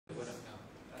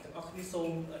នេះសូម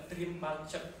ត្រៀមបើក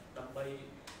ចិត្តដើម្បី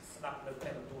ស្ដាប់នៅព្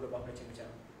រះបន្ទូលរបស់ព្រះជាម្ចា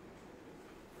ស់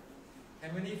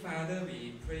Heavenly Father, we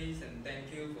praise and thank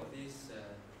you for this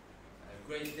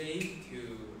great day to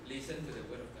listen to the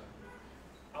Word of God.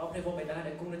 អរព្រះបិតា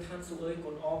ដែលគង់នៅឋានសួគ៌អើយ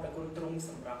គុណអរព្រះគុណទ្រង់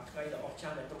សម្រាប់ថ្ងៃដ៏អស្ចា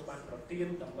រ្យដែលទ្រង់បានប្រទាន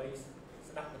ដើម្បី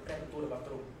ស្ដាប់នៅព្រះបន្ទូលរបស់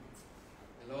ទ្រង់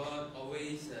The Lord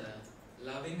always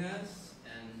loving us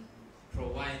and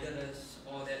provided us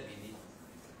all that we need.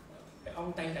 ព្រះអ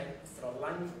ង្គតែងតែស្រ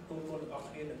ឡាញ់កូនៗទាំងអស់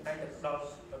គ្នានិងតែងតែផ្ដល់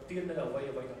ប្រទាននៅអ្វីៗ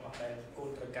ទាំងអស់ដែលកូន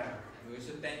ត្រូវការ And we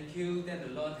also thank you that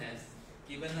the Lord has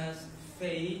given us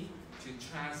faith to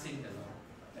trust in the Lord.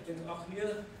 ហើយយើងទាំងអស់គ្នា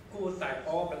គួរតែ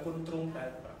អរព្រះគុណទ្រង់ដែល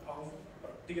ព្រះអង្គប្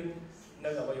រទាននៅ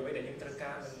អ្វីៗដែលយើងត្រូវ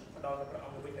ការនិងផ្ដល់ដល់ព្រះអ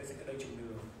ង្គវិញនូវសេចក្តីជំនឿ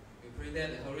We pray that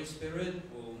the Holy Spirit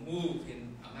will move in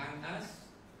among us.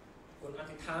 គុណអ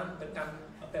ធិដ្ឋានទៅកាន់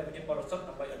ព្រះវិញ្ញាណបរិសុទ្ធ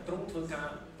ដើម្បីឲ្យទ្រង់ធ្វើការ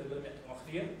ទៅលើអ្នកទាំងអស់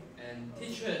គ្នា And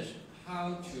teach us how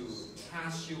to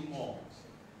trust you more.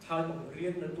 ហើយបង្រៀ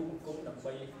ននៅទូបង្គំដើម្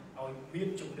បីឲ្យមាន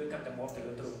ជំនឿកាន់តែមកទៅ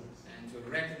លើទ្រង់ And to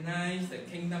recognize the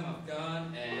kingdom of God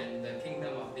and the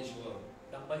kingdom of this world.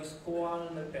 ដើម្បីស្គាល់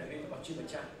នៅព្រះរាជរបស់ជាម្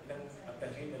ចាស់និងព្រះ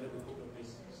រាជនៅលើពិភពលោកនេះ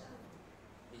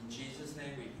In Jesus'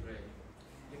 name we pray.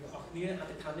 យើងទាំងអស់គ្នាអ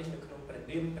ធិដ្ឋាននេះនៅក្នុងព្រះ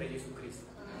នាមព្រះយេស៊ូវគ្រីស្ទ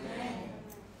Amen.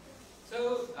 So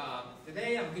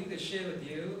today I'm going to share with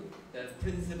you the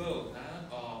principle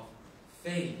of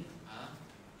faith,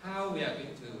 how we are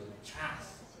going to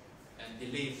trust and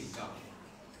believe in God.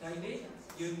 ថ្ងៃនេះ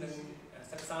យើងនឹង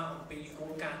សិក្សាអំពីគោ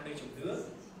លការណ៍នៃជំនឿ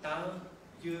តើ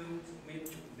យើងមាន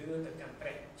ជំនឿទៅកាន់ព្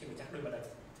រះជាម្ចាស់ដូចម្តេច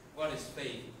What is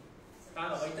faith? តើ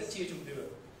អ្វីទៅជាជំនឿ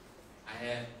I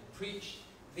have preached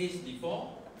this before.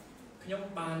 ខ្ញុំ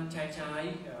បានចែកចាយ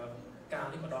ការ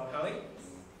នេះម្ដងហើយ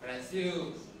But I still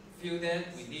feel that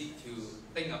we need to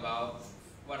think about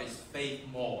what is faith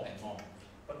more and more.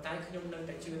 ប៉ុន្តែខ្ញុំនៅ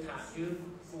តែជឿថាយើង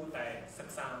គួរតែសិ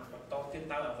ក្សាបន្តទៀត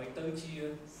តើអ្វីទៅជា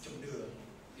ជំនឿ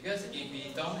Because if we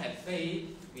don't have faith,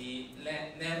 we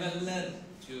never learn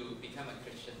to become a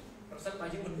Christian. ប្រសិនបើ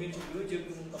យើងមិនមានជំនឿយើង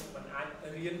មិនអាច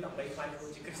រៀនដើម្បីខ្លាយខ្លួន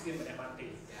ជាគ្រីស្ទានម្នាក់បានទេ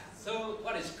So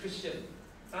what is Christian?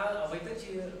 តើអ្វីទៅ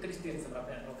ជាគ្រីស្ទានសម្រាប់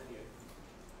អ្នករាល់គ្នា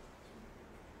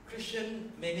Christian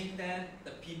meaning that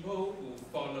the people who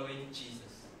following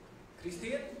Jesus. គ្រីស្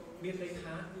ទានមានន័យ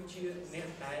ថាគឺជាអ្នក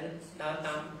ដែលដើរ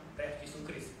តាមព្រះយេស៊ូវ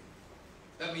គ្រីស្ទ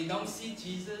But we don't see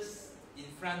Jesus in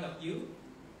front of you.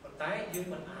 ប៉ុន្តែយើង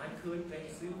មិនអាចឃើញព្រះ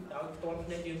យេស៊ូវដោយផ្ទាល់ភ្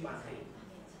នែកយើងបានទេ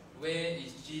Where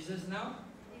is Jesus now?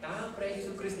 តើព្រះយេ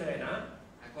ស៊ូវគ្រីស្ទនៅឯណា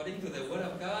According to the word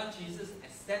of God, Jesus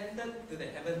ascended to the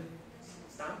heaven.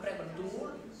 តាមព្រះបន្ទូល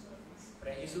ព្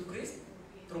រះយេស៊ូវគ្រីស្ទ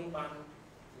ទ្រង់បាន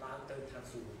ឡើងទៅឋាន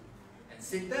សួគ៌ And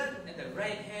seated at the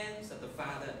right hands of the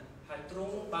Father. ហើយទ្រ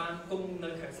ង់បានគង់នៅ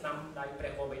ខាងស្ដាំដៃព្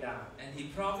រះបិតា And he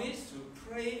promised to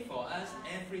pray for us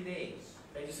every day.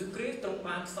 ព្រះយេស៊ូវគ្រីស្ទទ្រង់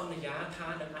បានសន្យាថា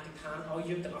នឹងអធិដ្ឋានឲ្យ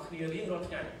យើងទាំងអស់គ្នារៀងរាល់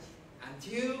ថ្ងៃ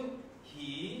Until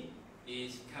he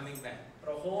is coming back.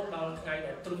 រហូតដល់ថ្ងៃ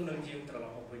ដែលទ្រង់នឹងយាងត្រឡ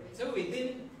ប់មកវិញ So within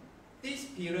this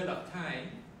period of time,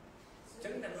 អញ្ចឹ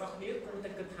ងអ្នកទាំងអស់គ្នាគួរតែ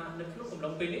គិតថានៅក្នុងកំឡុ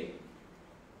ងពេលនេះ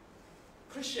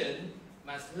Christian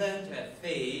must learn to have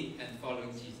faith and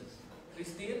following Jesus. គ្រី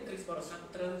ស្ទានគ្រីស្ទបរិស័ទ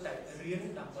ត្រូវតែរៀន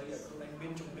ដើម្បីឲ្យខ្លួនឯងមា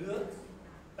នជំនឿ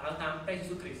ដើរតាមព្រះយេ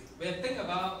ស៊ូវគ្រីស្ទ We have think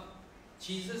about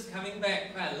Jesus coming back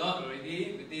quite a lot already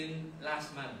within last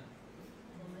month.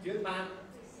 យើងបាន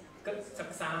គិតសិ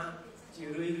ក្សាជា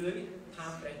រឿយៗថា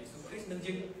ព្រះយេស៊ូវគ្រីស្ទនឹង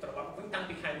យាងត្រឡប់វិញតាំង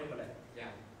ពីខែមុនម្ល៉េះ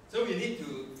Yeah. So we need to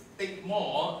think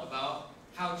more about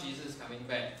how Jesus is coming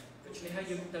back. ដូច្នេះហើយ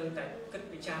យើងត្រូវតែគិត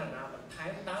ពិចារណាបន្ថែ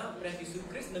មតើព្រះយេស៊ូវ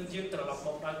គ្រីស្ទនឹងយាងត្រឡប់ម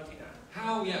កដោយវិធីណា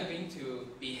How we are going to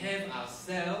behave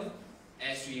ourselves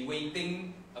as we waiting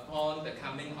upon the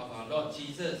coming of our Lord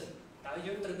Jesus. តើ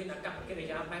យើងត្រូវមានអាកប្បកិរិ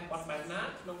យាបែបបត់បែបណា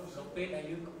ក្នុងកំឡុងពេលដែល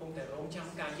យើងកំពុងតែរងចាំ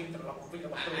ការយាងត្រឡប់មកវិញរ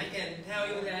បស់ទ្រង់ I can tell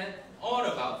you that all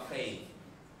about faith.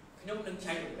 ខ្ញុំនឹង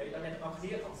ចែករំលែកដល់អ្នកទាំងអស់គ្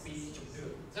នាអំពីជំនឿ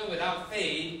So without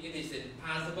faith, it is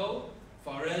impossible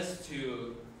for us to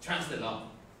trust the Lord.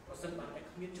 ប្រសិនបើអ្នក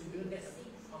គ្មានជំនឿអ្នកទាំង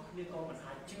អស់គ្នាក៏មិន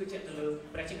អាចជឿជាក់ទៅលើ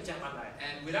ព្រះជាម្ចាស់បានដែរ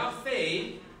And without faith,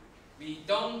 we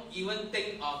don't even think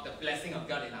of the blessing of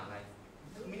God in our life.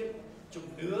 គ្មានជំ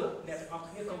នឿអ្នកទាំងអស់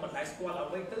គ្នាក៏មិនដែលស្គាល់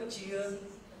អ្វីទៅជា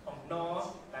អំណរ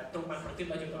ដែលទ្រង់បានប្រទាន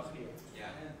ដល់យើងទាំងអស់គ្នា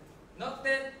Yeah. Not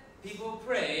that people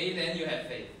pray, then you have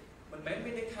faith. មិនមែន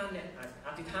មានន័យថាអ្នកអ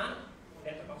ធិដ្ឋានអ្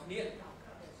នកទាំងអស់គ្នា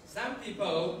Some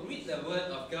people read the word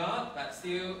of God, but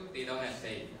still they don't have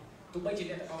faith. ទោះបីជា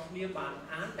អ្នកទាំងអស់គ្នាបាន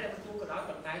អានព្រះបន្ទូលក៏ដោយ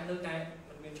ប៉ុន្តែនៅតែ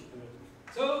មិនមានជំនឿ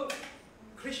So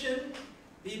Christian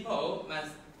people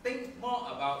must think more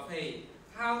about faith.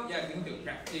 How you are going to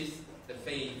practice the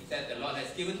faith that the Lord has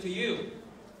given to you.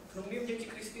 ក្នុងនាមយើងជា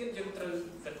គ្រីស្ទានយើងត្រូវ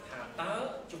គិតថាតើ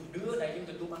ជំនឿដែលយើង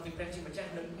ទទួលបានពីព្រះជាម្ចាស់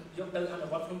នឹងយកទៅអនុ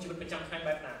វត្តក្នុងជីវិតប្រចាំថ្ងៃ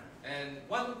បែបណា And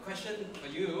one question for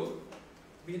you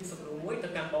មានសំណួរមួយទៅ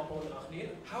កាន់បងប្អូនទាំងអស់គ្នា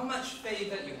how much faith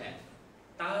that you have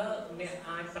តើអ្នក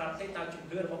អាចប្រាប់ទេតើជំ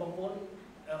នឿរបស់បងប្អូន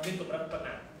មានកម្រិតប៉ុណ្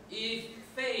ណា if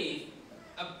faith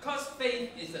of course faith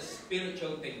is a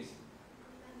spiritual thing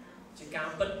ជាការ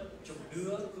ពិតជំនឿ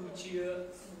គឺជា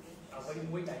អ្វី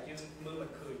មួយដែលយើងមើលមិន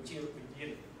ឃើញជាវិញ្ញា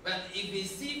ណ but if we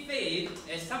see faith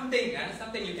as something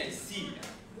something you can see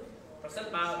ប្រសិន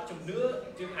បើជំនឿ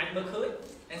យើងអាចមើលឃើញ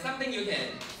and something you can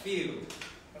feel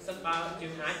ប្រសិនបើយើ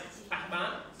ងអាចប៉ះបា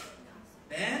ន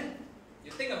then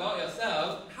you think about yourself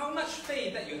how much faith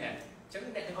that you have ចឹង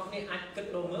អ្នកទាំងអស់គ្នាអាចគិត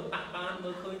ទៅមើលប៉ះបានមើ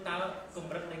លឃើញតើក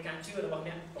ម្រិតនៃការជឿរបស់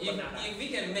អ្នកប៉ុណ្ណាដែរ if we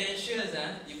can measure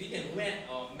if we can weigh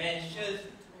or measure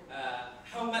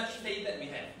how much faith that we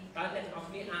have តើអ្នកទាំងអស់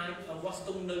គ្នាអាចវាស់ស្ទ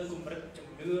ង់នៅកម្រិតជំ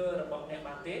នឿរបស់អ្នក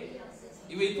បានទេ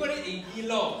if we put it in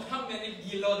kilo how many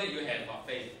kilo that you have of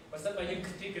faith បើសិនបើយើង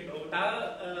គិតជាគីឡូតើ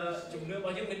ជំនឿរប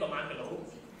ស់យើងមានប្រមាណគីឡូ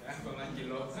ប្រមាណគី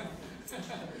ឡូ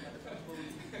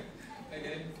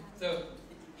okay so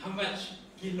how much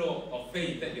kilo of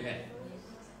faith that you have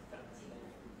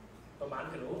ប្រមាណ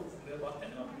គីឡូជំនឿរបស់អ្នក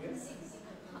ទាំងអស់គ្នា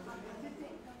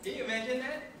can you imagine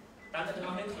that តើអ្នកទាំងអ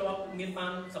ស់គ្នាធ្លាប់មានបា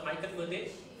នសម័យគិតមើលទេ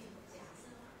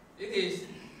it is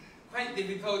quite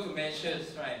difficult to measure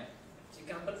right ជា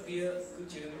ការពិតវាគឺ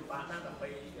ជារឿងលំបាកណាស់ដើម្បី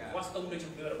វាស់ស្ទង់នៅ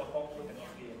ជំនឿរបស់បងប្អូនទាំងអ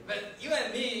ស់គ្នា but you and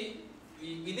me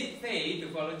we need faith to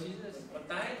follow Jesus ប៉ុន្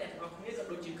តែអ្នកទាំងអស់គ្នាក៏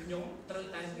ដូចជាខ្ញុំត្រូវ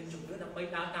តែមានជំនឿដើម្បី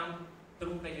ដើរតាមទ្រ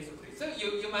ង់ព្រះយេស៊ូវគ្រីស្ទ so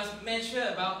you must measure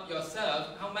about yourself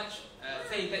how much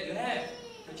faith that you have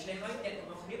ដូច្នេះហើយអ្នកទាំង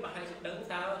អស់គ្នាប្រហែលជាដឹង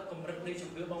តើកម្រិតនៃ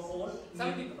ជំនឿបងប្អូន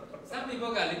some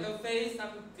people got little faith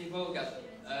some people got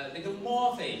little more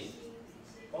faith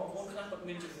បងប្អូនខ្លះគាត់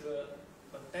មានជំនឿ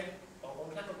បន្តិចបងប្អូន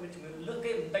ខ្លះគាត់មានជំនឿលើស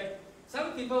គេបន្តិច some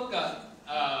people got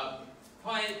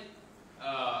quite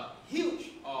huge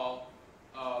or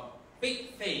big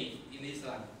faith in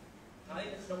Islam ហើយ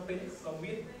ក្នុងពេលក៏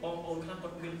មានបងប្អូនខ្លះគា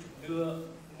ត់មានជំនឿ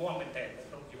មាំមែនតើ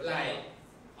ក្នុងជីវិត like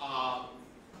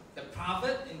the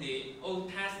prophet in the Old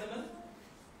Testament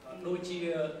ដូចជា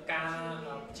ការ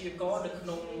ព្យាករណ៍នៅក្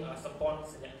នុងសម្ព័ន្ធ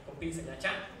សញ្ញាគម្ពីរសញ្ញាច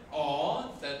ក្រ or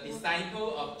the disciple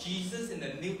of Jesus in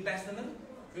the New Testament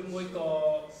ឬមួយក៏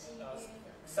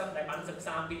សិស្សដែលបានសិក្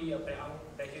សាពីព្រះអង្គ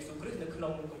ព្រះយេស៊ូវគ្រីស្ទនៅក្នុ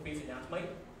ងគម្ពីរសញ្ញាថ្មី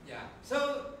yeah so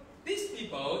these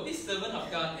people these servants of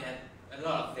God they had a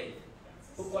lot of faith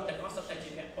ពួកគាត់ទាំងអស់សុទ្ធតែជា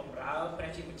អ្នកបម្រើព្រះ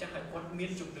ជាម្ចាស់ហើយគាត់មា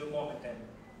នជំនឿមាំមែនតើ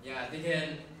yeah they can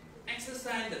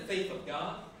exercise the faith of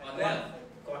God on them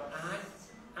គាត់អាច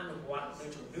អនុវត្តនៅ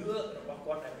ជំនឿរបស់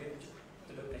គាត់ដែលមាន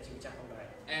ទៅលើព្រះជាម្ចាស់ផងដែរ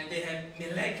and they have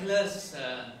miraculous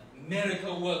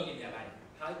miracle work in their life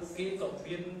ហើយពួកគេក៏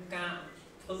មានការ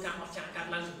ធ្វើការអស្ចារ្យកើត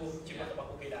ឡើងចំពោះជីវិតរបស់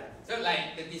ពួកគេដែរ so like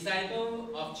the disciple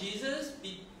of Jesus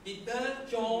Peter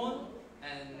John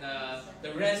and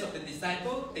the rest of the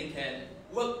disciples they can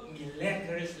work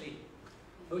miraculously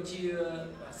ដូចជា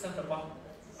សិស្សរបស់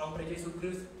អង្គព្រះយេស៊ូវគ្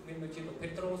រីស្ទមានដូចជាលោកពេ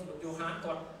ត្រុសលោកយ៉ូហាន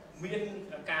គាត់មាន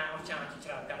ការអស្ចារ្យជាច្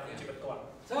រើនកើតក្នុងជីវិតគាត់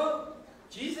so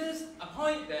Jesus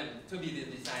appoint them to be the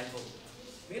disciples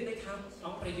មានន័យថាអ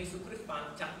ង្គព្រះយេស៊ូវគ្រីស្ទបាន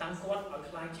ចាត់តាំងគាត់ឲ្យ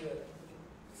ក្លាយជា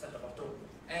សិស្សរបស់ទ្រង់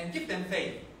and give them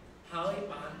faith ហើយ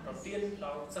បានប្រទានដ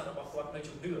ល់សិស្សរបស់គាត់នៅ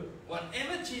ជំនឿ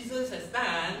whatever Jesus has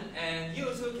done and you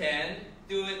also can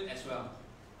do it as well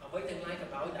អ្វីទាំងឡាយក៏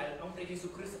ដោយដែលអង្គព្រះយេស៊ូ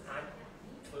វគ្រីស្ទអាច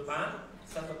ធ្វើបាន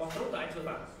សិស្សរបស់ទ្រង់ក៏អាចធ្វើ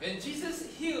បាន when Jesus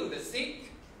healed the sick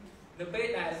នៅពេល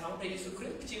ដែលអង្គព្រះយេស៊ូវគ្រី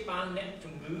ស្ទព្យាបាលអ្នក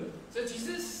ជំងឺ so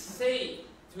Jesus say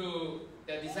to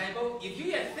the disciple if you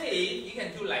have faith you can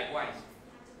do likewise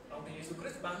អង្គព្រះយេស៊ូវគ្រី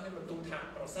ស្ទបានមានបន្ទូលថា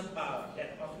ប្រសិនបើអ្នក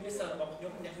របស់គ្នាសិស្សរបស់ខ្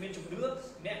ញុំអ្នកមានជំនឿ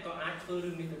អ្នកក៏អាចធ្វើ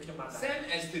រឿងនេះដូចខ្ញុំបានដែរ same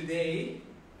as today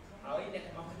ហើយអ្នក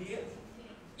ទាំងអស់គ្នា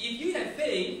if you have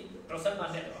faith ប្រសិនបើ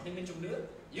អ្នកទាំងអស់គ្នាមានជំនឿ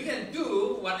you can do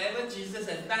whatever Jesus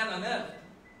has done on earth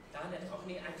តើអ្នកទាំងអស់គ្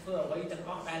នាអាចធ្វើអ្វីទាំង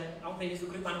អស់ដែលអង្គព្រះយេស៊ូវ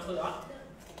គ្រីស្ទបានធ្វើអត់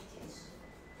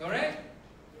correct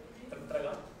ត្រឹមត្រូវ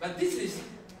អត់ but this is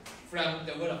from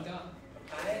the word of God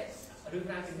តែរឿង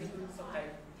រ៉ាវទាំងនេះគឺសុទ្ធតែ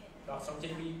ដល់សំចេ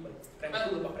ញពីព្រះបន្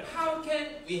ទូលរបស់ព្រះ how can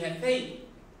we have faith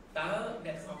តើ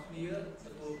អ្នកទាំងអស់គ្នាទ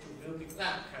ទួលជំនឿពី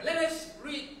now let us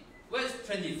read verse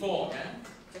 24 yeah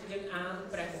ចឹងយើងអាន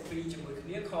ព្រះគម្ពីរជាមួយគ្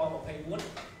នាខ24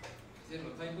 is it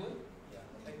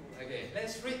 24 okay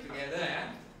let's read together yeah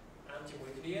អានជាមួ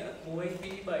យគ្នា1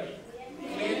 2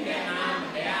 3មានអ្នកណា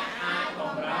ម្នាក់អាច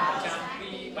បំរើចាំ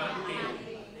ពីបានទេ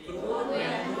ព្រោះអ្ន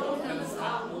កនោះនឹងស្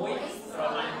ដាប់មួយស្រ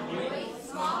ឡាញ់មួយ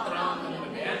ស្មោះត្រង់នឹង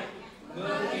ម្នាក់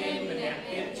មើលគេម្នាក់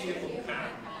ទៀតជាពុំខាន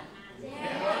អ្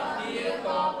នករាល់គ្នា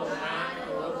ក៏ពុំអាច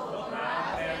គោរពបម្រើ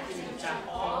ព្រះជាម្ចាស់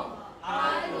ផងហើ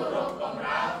យគោរពបម្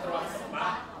រើទ្រព្យសម្ប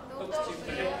ត្តិទុកជា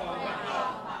ព្រះផងបានឡើយ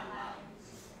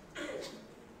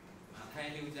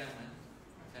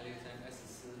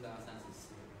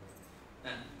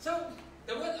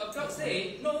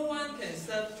say no one can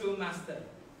serve two masters.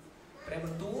 ព្រះប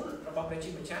ន្ទូលរបស់ព្រះជា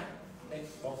ម្ចាស់ដែល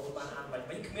បងប្អូនបានអាន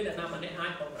វិញគ្មានអ្នកណាម្នាក់អា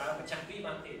ចបម្រើម្ចាស់ពីរ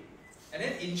បានទេ And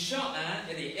then in short,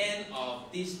 at the end of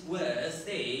this verse,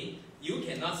 say you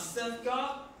cannot serve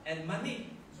God and money.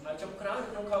 ហើយចុងក្រោយ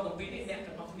ក្នុងខគម្ពីរនេះអ្នក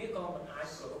ទាំងអស់គ្នាក៏មិនអាច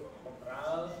គោរពបម្រើ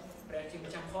ព្រះជា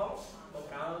ម្ចាស់ផងប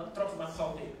ម្រើទ្រព្យសម្បត្តិផ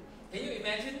ងទេ Can you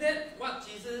imagine that? What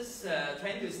Jesus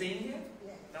trying to say here?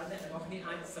 តើអ្នកទាំងអស់គ្នា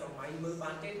អាចស្រមៃមើល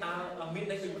បានទេតើមាន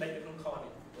ន័យដូចម្ដេចនៅក្នុងខ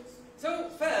នេះ So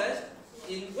first,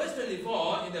 in verse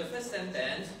 24, in the first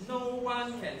sentence, no one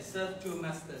can serve two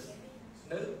masters.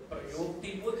 នៅប្រយោគទី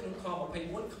1ក្នុងខ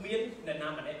21គ្មានអ្នកណា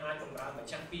ម្នាក់អាចបម្រើម្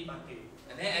ចាស់ពីរបានទេ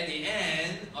And then at the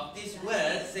end of this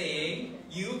verse saying,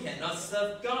 you cannot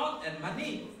serve God and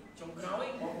money. ចុងក្រោយ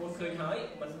បងប្អូនឃើញហើយ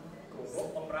មិនគោរព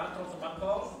បម្រើទ្រព្យសម្បត្តិផ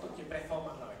ងទុកជាព្រះផង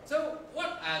បានឡើយ So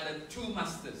what are the two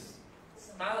masters?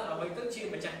 តើអ្វីទៅជា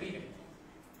ម្ចាស់ពីរនេះ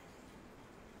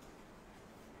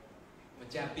ម្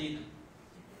ចាស់ពីរ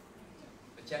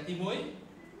ម្ចាស់ទី1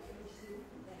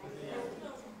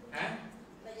 ហ៎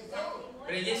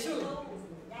ព្រះយេស៊ូវ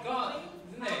God,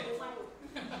 isn't it?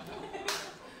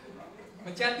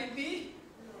 ម្ចាស់ទី2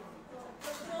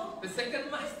 The second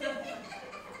master.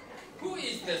 Who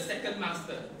is the second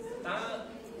master? តើ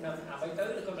នៅអ្វីទៅ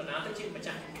ឬក៏នរណាទៅជាម្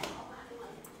ចាស់ទី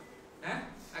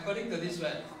2 According to this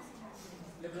word.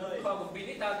 នៅក្នុងខគម្ពីរ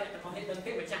នេះតើអ្នកទាំងអស់គ្នាដឹង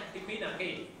ទេម្ចាស់ទី2ណាគេ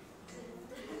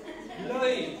លុ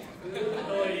យ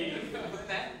លុយ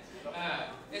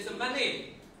It's money.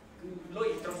 គឺលុយ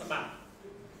ទ្រព្យសម្បត្តិ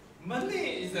Money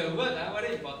is a word very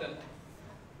important.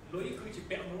 លុយគឺជា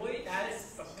ពាក្យមួយដែល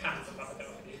សំខាន់សម្រាប់អ្នកទាំង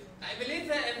អស់គ្នា I believe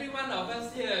that every one of us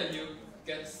here you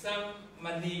get some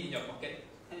money in your pocket.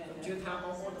 ខ្ញុំជឿថាប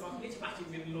ងប្អូនទាំងអស់គ្នាច្បាស់ជា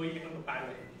មានលុយក្នុងកប៉ៅ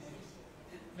ហើយ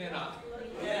មែនអត់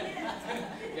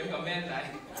ខ្ញុំក៏មែនដែរ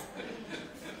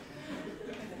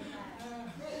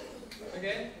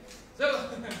Okay. So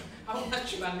how much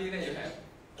money that you have?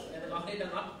 អ្នកទាំងអស់គ្នាដឹ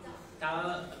ងអត់តើ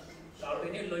ដល់ពេល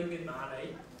នេះលុយមានប៉ុន្មានហើយ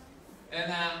And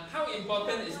how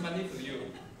important is money to you?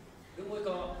 ឬមួយ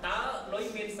ក៏តើលុយ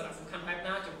មានសារៈសំខាន់បែប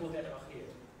ណាចំពោះអ្នកទាំងអស់គ្នា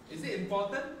Is it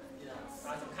important? សា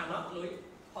រៈសំខាន់អត់លុយ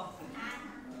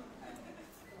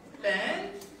Then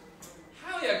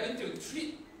how you are going to treat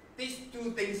these two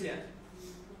things here?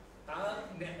 តើ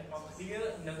អ្នកទាំងអស់គ្នា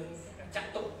នឹងចាត់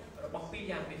ទុករបស់ពីរ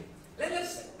យ៉ាងនេះ Let us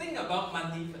think about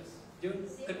money first. យើង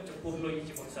គិតចំពោះលុយ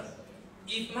ជាមុនសិន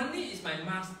If money is my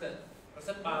master, ប្រ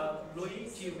សិនបើលុយ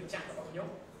ជាម្ចាស់របស់ខ្ញុំ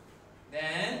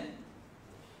then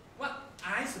what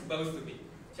I supposed to be?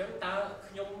 អញ្ចឹងតើ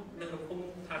ខ្ញុំនឹងកំពុង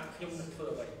ថាខ្ញុំនឹងធ្វើ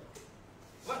អ្វី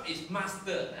What is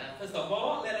master? First of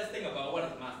all, let us think about what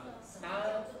is master. តើ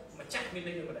ម្ចាស់មាន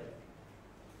ន័យដូចម្ដេច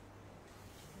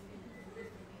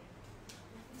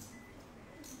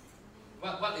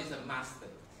What is a master?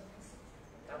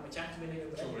 តើម្ចាស់មានន័យដូ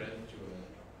ចម្ដេច 主人。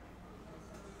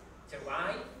 ចៅវា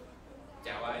យ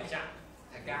Chào ấy. ម្ចាស់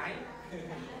Thằng gái.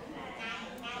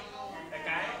 តែ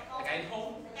កែ Thằng gái thôn.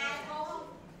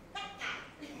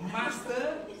 Master.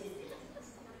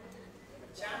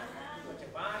 ម្ចាស់ចៅ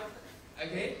វាយ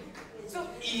Okay. So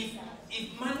if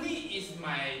money is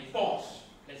my boss,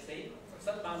 let's say, ប្រ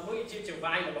សិនបើលុយជាចៅ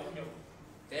វាយរបស់ខ្ញុំ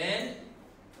then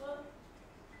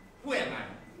who am I?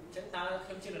 អញ្ចឹងតើខ្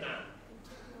ញុំជានរណា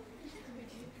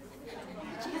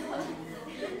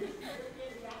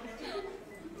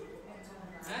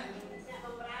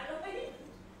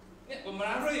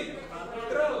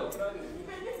True.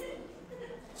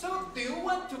 So do you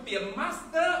want to be a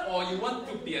master or you want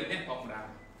to be a net bomra?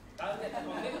 តើអ្នកទាំង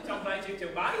អស់នេះចង់បានជាចៅ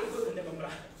វាយឬអ្នកបម្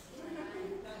រើ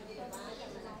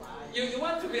You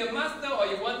want to be a master or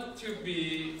you want to be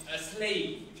a slave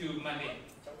to money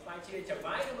ចង់បានជាចៅ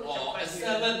វាយឬចង់ or បាន a ជា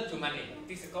servant to money?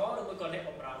 ទីសកលឬក៏អ្នក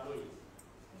បម្រើលុយ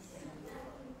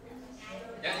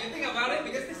Yeah, you think about it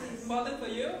because this is important for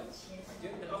you. យើ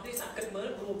ងទាំងអស់គ្នាសាកគិតមើល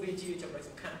ព្រោះវាជាចំណុច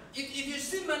សំខាន់ If you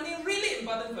see money really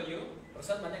important for you, ប្រ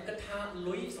សិនបើអ្នកគិតថា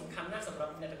លុយសំខាន់ណាស់សម្រា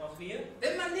ប់អ្នកទាំងអស់គ្នា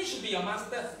then money should be your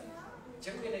master. អញ្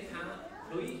ចឹងមានន័យថា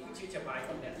លុយគឺជាចៅវាយរ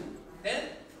បស់អ្នក Then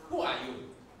who are you?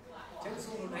 អញ្ចឹង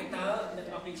សួរខ្លួនឯងតើអ្នក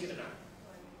ទាំងអស់គ្នាជានរណា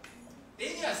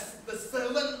Then you are the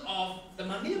servant of the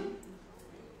money. អ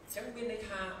ញ្ចឹងមានន័យ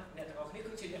ថាអ្នកទាំងអស់គ្នា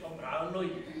គឺជាអ្នកបម្រើលុយ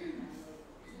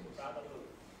បម្រើដល់លុយ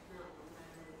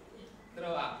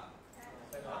True.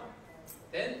 តែអត់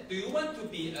Then do you want to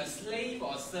be a slave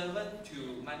or servant to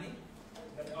money?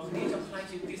 អ្នកទាំងអស់គ្នាចង់ខ្លាច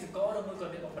ជាទីសកលឬមួយក៏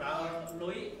អ្នកបម្រើ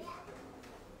លុយ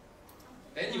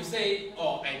Then you say,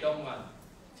 oh, I don't want.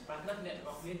 ច្បាស់ណាស់អ្នកទាំង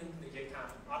អស់គ្នានឹងនិយាយថា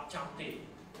អត់ចង់ទេ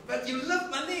But you love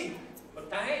money. ប៉ុន្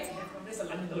តែអ្នកទាំងអស់គ្នាស្រ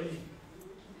ឡាញ់លុយ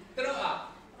True. តែអត់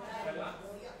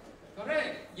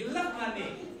Correct. You love money.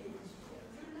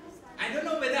 I don't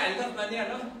know whether I love money or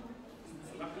not. ស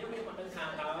ម្រាប់ខ្ញុំខ្ញុំអត់ដឹងថា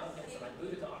តើខ្ញុំស្រឡាញ់លុយ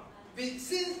ឬក៏អត់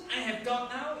since I have God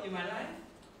now in my life,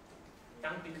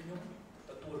 តាំងពីខ្ញុំ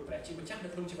ទទួលព្រះជាម្ចាស់នៅ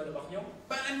ក្នុងជីវិតរបស់ខ្ញុំ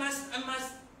but I must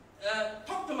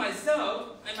talk to myself.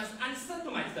 I must answer to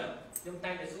myself. ខ្ញុំតែ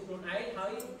ងតែសួរខ្លួនឯងហើ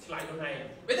យឆ្លើយខ្លួនឯង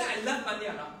Whether I love money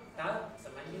or not. តើស្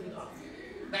រឡាញ់វាឬអត់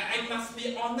But I must be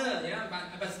honored, yeah. But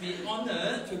I must be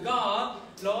honored to God.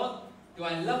 Lord, do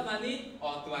I love money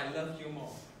or do I love you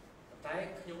more? តែ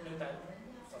ខ្ញុំនៅតែ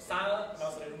សរសើរដ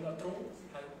ល់សេរីរបស់ទ្រង់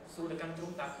ហើយសួរទៅកាន់ទ្រ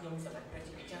ង់តើខ្ញុំស្រឡាញ់ព្រះ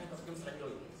ជាម្ចាស់ឬក៏ខ្ញុំស្រឡាញ់លុ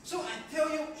យ So I tell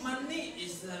you, money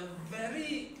is a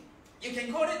very, you can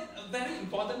call it a very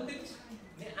important thing.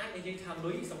 អ្នកអាចនិយាយថា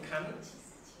លុយសំខាន់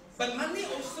But money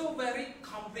also very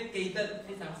complicated. 非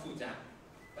常复杂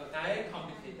តែ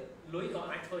complicated. លុយក៏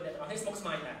អាចធ្វើអ្នកទាំងអស់នេះស្មុគស្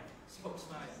មាញដែរ Smoke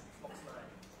smile. ស្មុគស្មាញ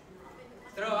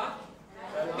True, huh?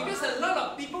 Because a lot of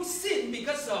people sin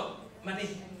because of money.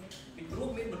 ពីព្រោះ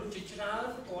មានមនុស្សជាច្រើន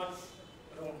គាត់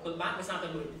រងធ្វើបាបដោយសារតែ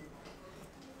លុយ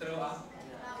True, huh?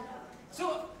 So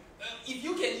if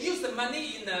you can use the money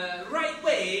in the right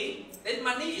way, then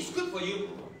money is good for you.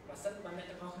 បើសិនបើអ្នក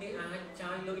ទាំងអស់គ្នាអាច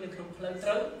ចាយលុយនៅក្នុងផ្លូវត្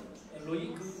រូវលុយ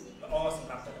គឺល្អសម្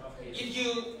រាប់អ្នកទាំងអស់គ្នា If you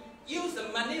use the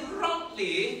money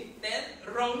wrongly, then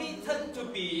wrongly turn to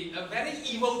be a very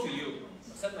evil to you.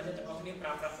 បើសិនបើអ្នកទាំងអស់គ្នាប្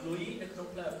រើប្រាស់លុយនៅក្នុង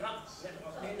ផ្លូវអាក្រក់អ្នកទាំងអ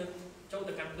ស់គ្នានឹងចូល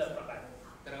ទៅកាន់ផ្លូវអាក្រក់ដែរ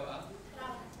True, huh?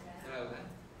 True, huh?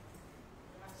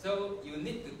 So you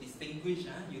need to distinguish,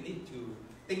 huh? You need to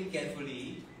think carefully.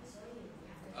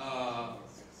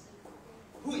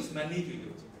 Who is money to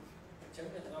you? អញ្ចឹង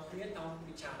អ្នកទាំងអស់គ្នាต้อง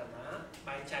ពិចារណា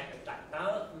បែងចែកឲ្យដាច់តើ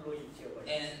លុយជាអ្វី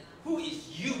And who is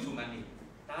you to money?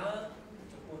 តើ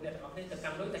ចំពោះអ្នកទាំងអស់គ្នាទៅកា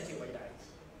ន់លុយតែជាអ្វីដែរ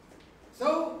So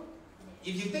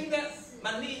if you think that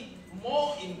money more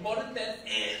important than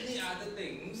any other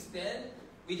things, then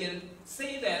we can say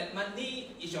that money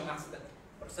is your master.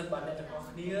 ប្រសិនបើអ្នកទាំងអស់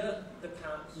គ្នាគិត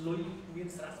ថាលុយមាន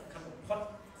សារៈសំខាន់បំផុត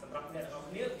សម្រាប់អ្នកទាំងអស់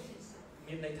គ្នា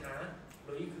មានន័យថា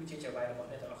លុយគឺជាចៅហ្វាយរបស់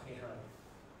អ្នកទាំងអស់គ្នាហើយ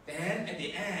Then at the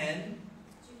end,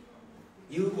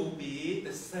 you will be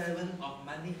the servant of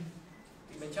money.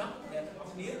 ទីបញ្ចប់អ្នកទាំងអ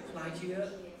ស់គ្នាខ្លាយជា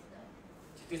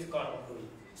ទេសកលរបស់លុយ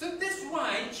So that's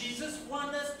why Jesus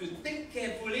wants us to think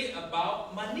carefully about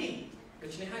money. ដូ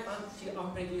ច្នេះហើយបានជាអង្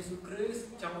គព្រះយេស៊ូវគ្រីស្ទ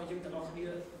ចង់ឲ្យយើងទាំងអស់គ្នា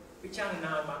ពិចារ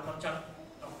ណាឲ្យបានហ្មត់ចត់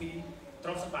អំពីទ្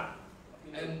រព្យសម្បត្តិ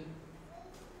And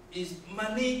is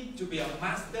money to be your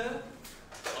master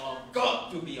or God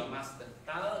to be your master?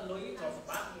 តើលុយទ្រព្យសម្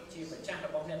បត្តិជាម្ចាស់រ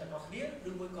បស់អ្នកទាំងអស់គ្នា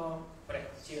ឬមួយក៏ព្រះ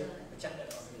ជាម្ចាស់អ្នក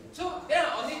ទាំងអស់គ្នា So there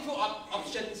are only two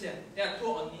options here. There are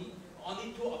only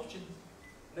two options.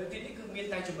 នៅទីនេះគឺមាន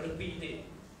តែជំរើសពីរទេ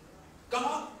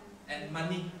God and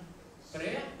money. ព្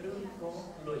រះឬក៏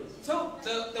លុយ So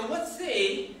the word say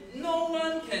no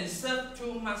one can serve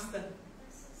two masters.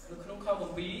 នៅក្នុងខគ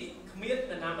ម្ពីរគ្មាន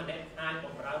នរណាម្នាក់អាចប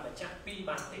ម្រើម្ចាស់ពីរ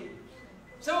បានទេ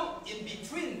So in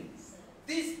between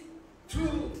these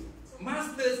two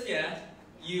masters here,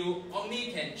 you only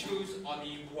can choose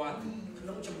only one. ក្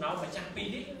នុងចំណោមម្ចាស់ពីរ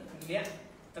នេះអ្នក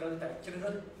ត្រូវតែជ្រើស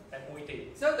រើសតែមួយទេ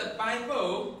So the Bible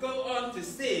go on to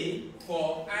say, for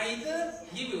either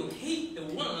he will hate the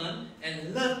one and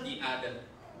love the other.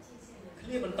 ឃ្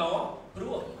លាបន្តព្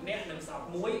រោះអ្នកនឹងសោក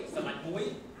មួយស្រឡាញ់មួយ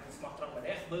ហើយស្មោះត្រង់ម្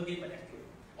នាក់មើលងាយម្នាក់ទៀត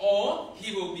Or he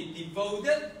will be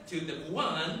devoted to the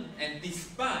one and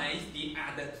despise the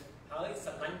other. ហើយស្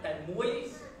រឡាញ់តែមួយ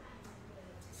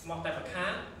ស្មោះតែម្ខា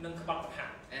ងនិងក្បត់ម្ខា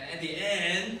ង And at the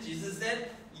end, Jesus said,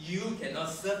 you cannot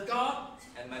serve God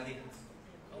and money.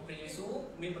 អង្គព្រះយេស៊ូវ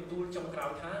មានបន្ទូលចុងក្រោ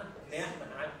យថាអ្នកមិន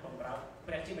អាចបម្រើ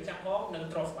ព្រះជាម្ចាស់ផងនិង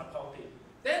ទ្រព្យសម្បត្តិផងទេ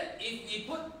Then if we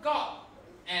put God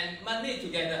and money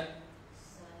together,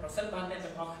 ប្រសិនបើអ្នក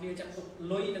ទាំងអស់គ្នាចាត់ទុក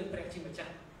លុយនិងព្រះជាម្ចា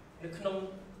ស់នៅក្នុង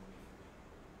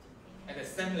at the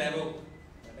same level,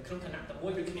 នៅក្នុងឋានៈតែមួ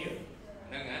យដូចគ្នា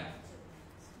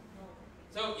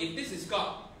so if this is God,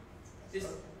 this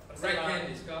right hand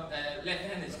is God, left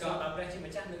hand is ក៏ God, បើព្រះជា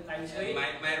ម្ចាស់នៅដៃឆ្វេង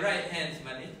and my right hand is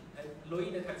money. ហើយលុយ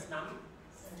នៅខាងស្ដាំ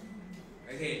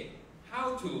Okay, how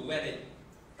to wear it?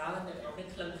 តើអ្នកទាំងអស់គ្នា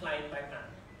ថ្លឹងថ្លែងបែបណា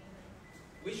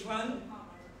Which one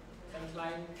ថ្លឹងថ្លែ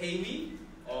ង heavy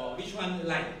or which one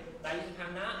light? ដៃខា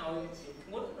ងណាឲ្យធ្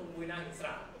ងន់និងមួយណាស្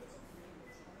រាល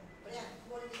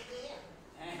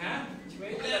Hả? ឆ្វេ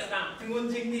ងឬស្ដាំ Thằng Nguồn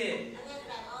chính đi.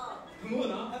 Thằng Nguồn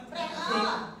hả?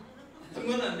 Thằng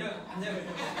Nguồn là nhá.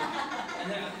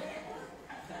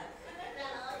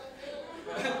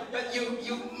 But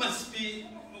you must be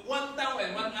one down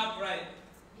and one up, right?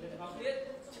 អ្នកទាំងអស់គ្នា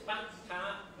ច្បាស់ថា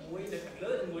មួយនៅខាង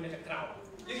លើនិងមួយនៅខាងក្រោម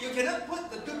You cannot put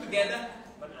the two together.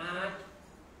 មិនអាច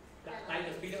ដាក់ដៃ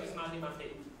ទាំងពីរទៅឲ្យស្មើគ្នាបានទេ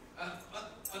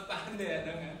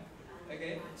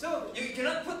Okay, so you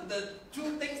cannot put the two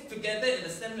things together at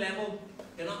the same level.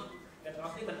 Cannot. អ្នកទាំងអ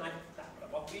ស់គ្នាមិនអាចដាក់រ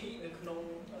បស់ពីរនៅក្នុង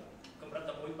កម្រិត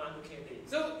តែមួយបានដូចគ្នាទេ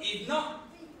So if not,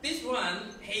 this one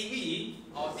heavy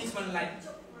or this one light?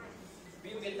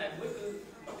 វាមានតែមួយគឺ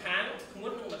ម្ខាងធ្ង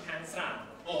ន់និងម្ខាងស្រាល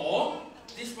Or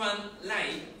this one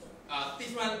light,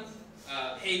 this one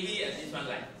heavy and this one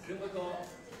light. ឬមួយក៏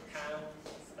ខាង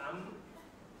ស្ដាំ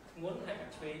ធ្ងន់ហើយខា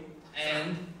ងឆ្វេង And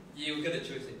you gotta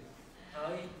choose it. ហើ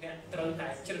យអ្នកត្រូវតែ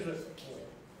ជ្រើសរើសមួយ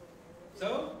So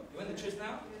you want to choose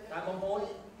now? តើបងប្អូន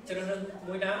ជ្រើសរើស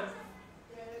មួយណា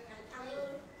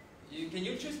Can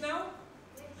you choose now?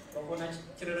 បងប្អូនអាច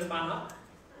ជ្រើសរើសបានអត់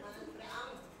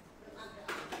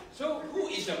So who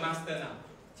is your master now?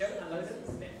 ចឹងឥឡូវនេះ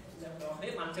អ្នកទាំងអស់គ្នា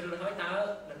បានជ្រើសរើសហើយតើ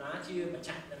នរណាជាម្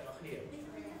ចាស់អ្នកទាំងអស់គ្នា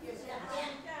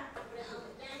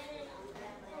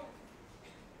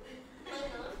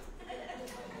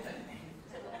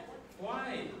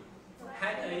Why? ហេ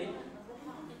តុអី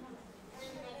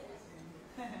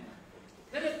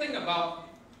Let us think about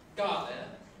God.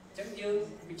 ចឹងយើង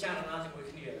ពិចារណាជាមួយ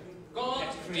គ្នា God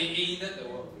created the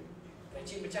world. តែ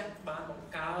ជាម្ចាស់បានបង្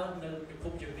កើតនៅពិភ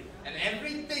ពយើងនេះ And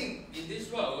everything in this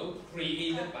world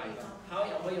created by God. ហើយ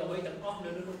អ្វីៗទាំងអស់នៅ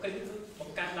លើលោកនេះគឺប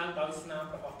ង្កើតឡើងដោយស្នាម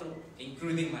របស់ទ្រង់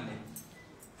Including money.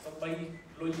 សូម្បី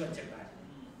លុយក៏ចឹងដែរ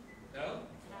No?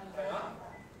 តែអត់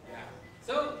Yeah.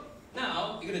 So now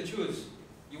you're gonna choose.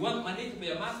 You want money to be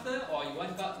a master or you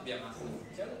want God to be a master?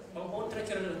 ចឹងបងប្អូនត្រូវ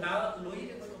ជ្រើសរើសតើលុយ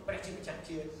ឬក៏ព្រះជាម្ចាស់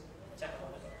ជាម្ចាស់រប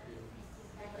ស់អ្នកទាំងអស់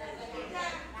គ្នា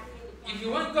If you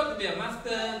want God to be a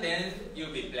master, then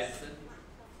you'll be blessed.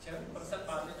 ចឹងប្រសិន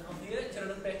បើអ្នកទាំងអស់គ្នាជ្រើស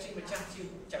រើសព្រះជាម្ចាស់ជា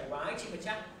ចៅហ្វាយជាម្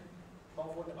ចាស់បង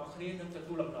ប្អូនទាំងអស់គ្នានឹងទ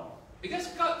ទួលអំណរ Because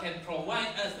God can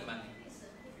provide us the money.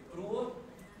 ព្រោះ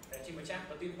ព្រះជាម្ចាស់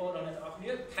ប្រទានពរដល់អ្នកទាំងអស់គ្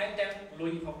នាថែមទាំងលុ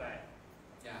យផងដែរ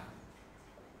Yeah.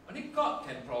 Only God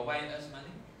can provide us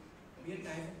money. មាន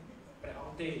តែព្រះអ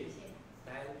ង្គទេ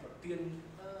ដែលប្រទាន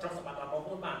ទ្រព្យសម្បត្តិដល់បង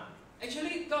ប្អូនបាន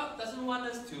Actually, God doesn't want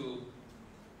us to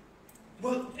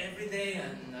work every day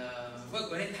and work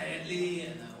very tiredly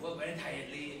and work very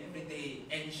tiredly every day,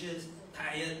 anxious,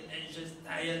 tired,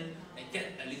 and get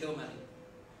a little money.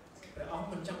 ព្រះអង្គ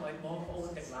មិនចង់ឲ្យបងប្អូន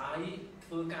ទាំងឡាយ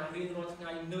ធ្វើការរៀនរាល់ថ្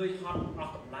ងៃនឿយហត់អ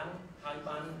ស់កម្លាំងហើយ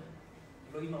បាន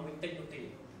លុយមកវិញតិចនោះទេ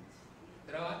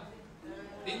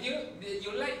Did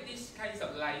you like this kind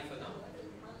of life or not?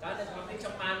 តើអ្នកទាំងអស់គ្នាច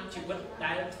ង់បានជីវិត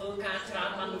ដែលធ្វើការច្រើន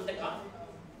បានលុយតិចអត់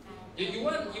You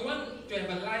want to have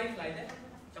a life like that?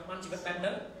 ចង់បានជីវិតបែបហ្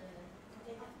នឹង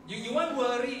You want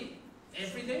worry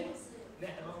every day អ្ន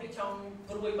កទាំងអស់គ្នាចង់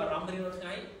ព្រួយបារម្ភរៀងរាល់ថ្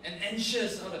ងៃ and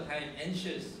anxious all the time,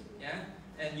 anxious, yeah?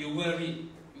 And you worry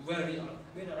all.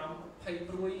 មានអារម្មណ៍ភ័យ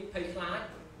ព្រួយភ័យខ្លាច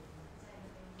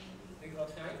រៀងរា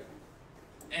ល់ថ្ងៃ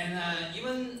And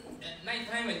even at night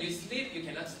time when you sleep, you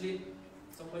cannot sleep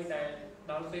សូម្បីតែ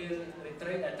ដល់ពេលរាត្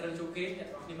រីដែលត្រូវចូលគេអ្នក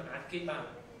ទាំងអស់គ្នាមិនអាចគេបាន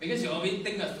because you always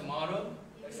think of tomorrow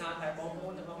ដោយសារតែបងប្អូ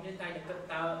នទាំងអស់គ្នាតែគិត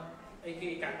តើអីគេ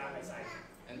កើតឡើងថ្ងៃស្អែក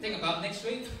and think about next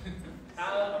week. តើ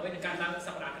អ្វីនឹងកើតឡើងស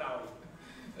ប្តាហ៍ក្រោយ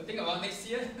Think about next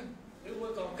year. ឬមួ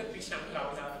យក៏គិតពីឆ្នាំក្រោយ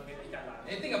តើនឹងមានអីកើតឡើង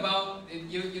And think about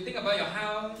you think about your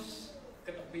house.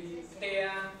 គិតអំពីផ្ទះ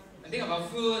And think about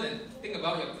food and think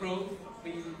about your clothes.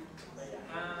 ពីអា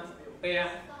ហារពីពា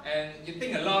ក់ And you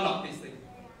think a lot of these things.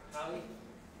 ហើយ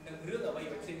នឹងរឿងអ្វី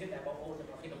ផ្សេងទៀតដែលបងប្អូនទាំង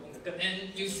អស់គ្នាកំពុងតែគិត And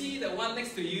you see the one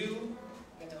next to you.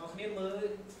 អ្នកទាំងអស់គ្នាមើល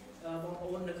បងប្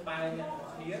អូននៅក្បែរអ្នកទាំងអ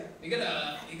ស់គ្នា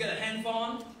You get a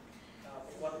handphone.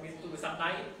 គាត់មានទូរស័ព្ទ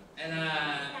ដៃ And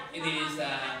it is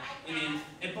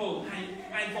Apple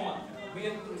iPhone. មា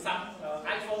នទូរស័ព្ទ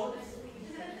iPhone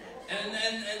And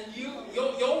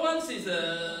your ones is a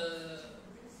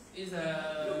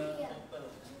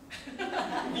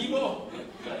Vivo,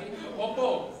 Oppo,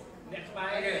 អ្នកក្បែ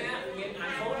រនេះមាន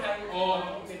iPhone ហើយ or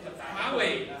មានប្រតា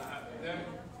Huawei.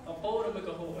 Oppo ឬមួយ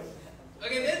ក៏ Huawei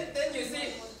Okay, then you say,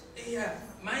 yeah,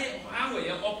 my Huawei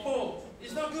or Oppo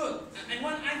is not good. I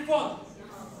want iPhone.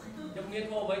 ខ្ញុំមាន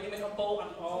Huawei ខ្ញុំមាន Oppo អ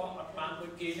ត់បានដូ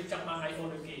ចគេខ្ញុំចង់បាន iPhone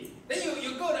ដូចគេ Then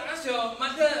you go to ask your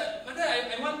mother,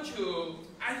 I want to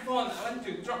iPhone. I want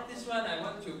to drop this one. I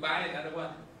want to buy another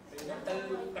one. ខ្ញុំទៅ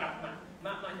ប្រាប់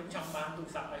ម៉ាក់ខ្ញុំចង់បានទូរ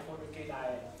ស័ព្ទ iPhone ដូចគេដែរ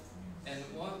And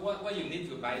what you need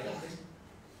to buy that?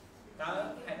 តើ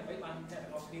ហេតុអ្វីបានអ្នកទាំ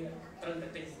ងអស់គ្នាត្រូវតែ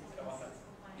ទិញរបស់ហ្នឹង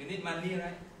You need money,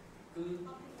 right? គឺ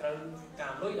ត្រូវកា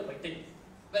រលុយដើម្បីទិញ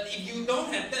But if you don't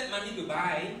have that money to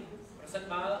buy, ប្រសិន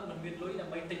បើមិនមានលុយដើ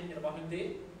ម្បីទិញរបស់ហ្នឹងទេ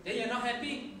then you're not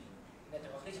happy. អ្នក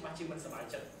ទាំងអស់គ្នាច្បាស់ជាមិនសប្បាយ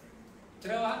ចិត្ត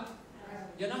True, huh?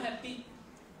 You're not happy.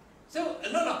 So a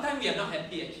lot of time we are not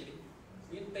happy actually.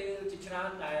 មានពេលជាច្រើន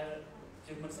ដែល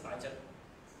យើងមិនសប្បាយចិត្ត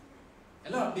A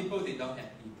lot of people they don't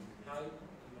happy. ហើយ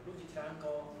មនុស្សជាច្រើន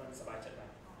ក៏មិនសប្បាយចិត្តដែរ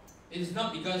It is not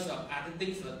because of other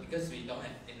things, but because we don't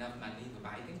have enough money to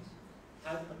buy things.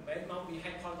 ហើយមិនមែនមកពី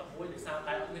ហេតុផលតែមួយដោយសារ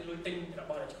តែអត់មានលុយទិញរ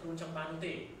បស់ដែលខ្លួនចង់បាននោះ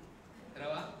ទេ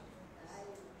True, huh?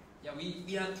 Yeah,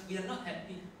 we are not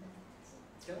happy.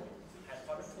 chứ hãy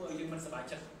có được thua nhưng mình sẽ bài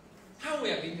chân. How we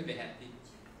are going to be happy?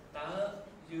 Ta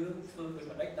dương phương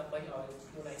mình đánh đâm bay rồi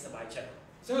hôm nay sẽ bài chân.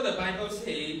 So the Bible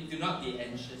says, do not be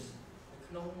anxious.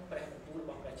 Không phải một tu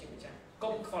bọc đại trên người cha.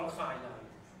 Công qualify là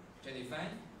 25.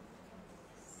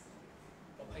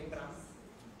 25.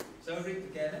 So read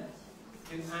together.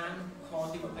 Chương An kho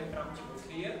ที่25ជាមួយគ្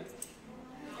នា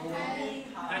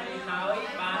ហើយហើយ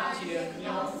បានជាខ្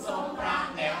ញុំសូមប្រាក់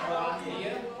អ្នករាល់គ្នា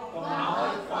កុំឲ្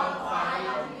យខ្វល់ខ្វាយ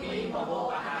អំពីម្ហូប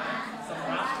អាហារសម្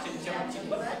រាប់ចិញ្ចឹមជី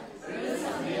វិតឬស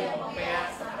ម្ភារបំពាក់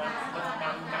សម្រាប់បិទ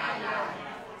បាំងកាយឡើយ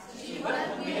ជីវិត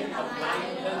មានតម្លៃ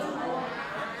លើម្ហូបអា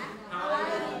ហារហើយ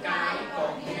កាយក៏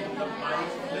មានតម្លៃ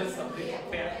លើសម្ភារបំ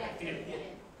ពាក់ទៀត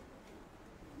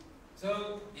So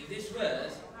in this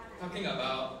verse, talking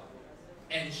about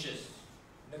anxious.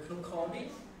 នៅក្នុងខនេះ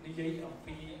និយាយអំ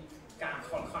ពីការ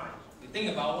ខ្វល់ខ្វាយ We think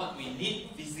about what we need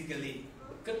physically.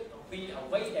 គិតអំពីអ្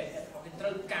វីដែលអ្នកត្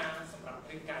រូវការសម្រាប់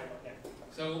រាងកាយរបស់អ្នក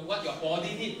So what your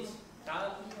body needs. តើ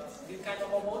រាងកាយរ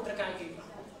បស់បងត្រូវការគេខ្លះ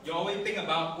You always think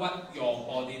about what your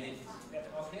body needs. អ្នក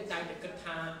ទាំងអស់គ្នាតែគិត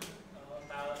ថា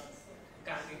តើ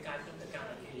ការរាងកាយត្រូវការ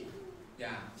អីគេ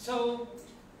Yeah. So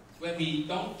when we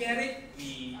don't get it,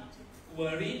 we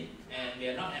worry and we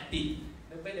are not happy.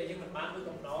 នៅពេលដែលយើងមិនបានដូច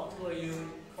បំណងធ្វើឲ្យយើង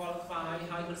ខ្វល់ខ្វាយ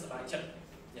ហើយមិនសប្បាយចិត្ត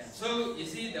Yeah. So you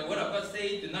see, the word of God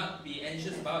says, do not be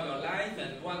anxious about your life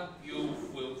and what you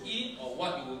will eat or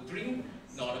what you will drink,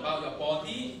 not about your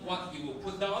body, what you will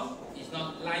put on. It's not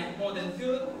life more than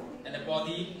food and the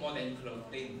body more than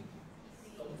clothing.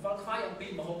 កុំខ្វល់ខ្វាយអំពី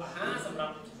ម្ហូបអាហារសម្រា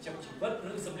ប់ចិញ្ចឹមជីវិត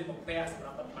ឬសម្ភារបំពាក់សម្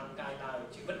រាប់បម្រើកាយឡើយ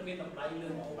ជីវិតមានតម្លៃលើ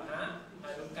ម្ហូបអាហារហើ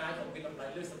យរាងកាយក៏មានតម្លៃ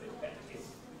លើសម្ភារបំពាក់ទៀត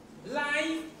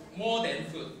Life more than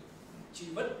food. ជី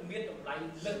វិតមានតម្លៃ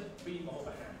លើសពីម្ហូប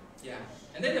អាហារ Yeah.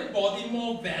 And then the body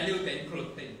more value than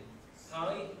clothing. ហើ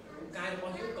យរាងកាយរប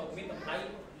ស់យើងក៏មានតម្លៃ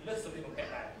លើសសម្ភារបំពា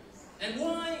ក់ដែរ And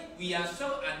why we are so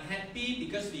unhappy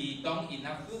because we don't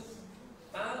enough food?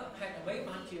 តើហេតុអ្វី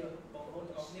បានជាបងប្អូន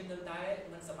ទាំងអស់គ្នានៅតែ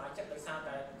មិនសប្បាយចិត្តដោយសារ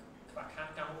តែខ្វះខាត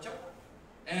ការហូបចុក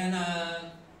And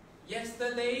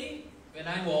yesterday when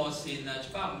I was in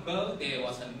ChanPeng, there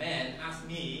was a man asked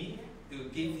me to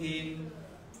give him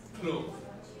clothes.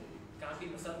 កាលពី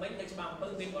ម្សិលមិញនៅច្បារអំពើ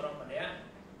មានបរិបទម្នាក់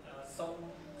សូម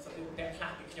សម្ភារបំពាក់ខ្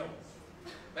លះពីខ្ញុំ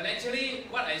But actually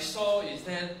what I saw is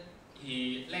that he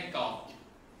lack of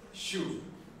shoe.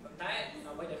 ប៉ុន្តែ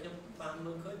អ្វីដែលខ្ញុំបាន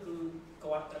មើលឃើញគឺ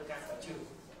គាត់ត្រូវការស្បែកជើង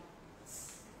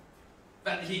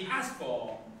But he asked for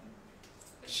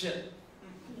a shirt.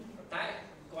 ប៉ុន្តែ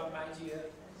គាត់បានជា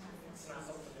ស្នើ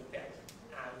សុំសម្ភារបំពាក់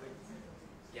អាវវិញ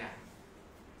Yeah.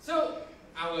 So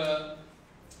our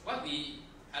what we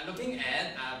are looking at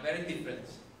are very different.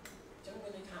 អញ្ចឹងមា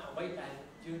នន័យថាអ្វីដែល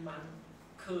យើងបាន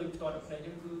ឃើញផ្ទាល់នៅក្នុង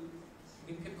យើងគឺ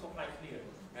មានភាពខុសប្លែកគ្នា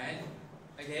Right?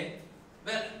 Okay.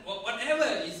 But whatever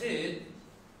is it,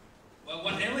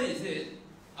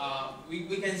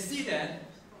 we can see that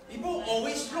people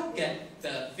always look at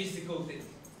the physical thing.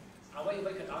 អ្វី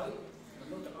ក៏ដោយម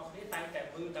នុស្សទាំងអស់គ្នាតែងតែ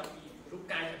មើលតែពីរូប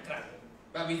កាយខាងក្រៅ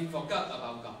But we forgot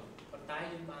about God. ប៉ុន្តែ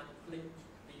យើងបានភ្លេច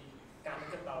ពីការ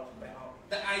គិតដល់ព្រះអង្គ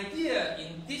The idea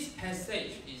in this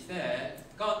passage is that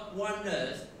God wants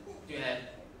us to have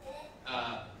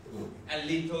a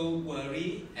little worry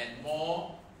and more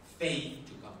faith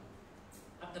to God.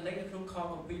 អត្ថន័យនៅក្នុងខ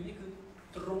7នេះគឺ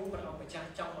ទ្រង់ព្រះអង្គម្ចាស់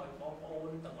ចង់ឲ្យបងប្អូ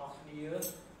នទាំងអស់គ្នា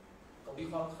កុំពី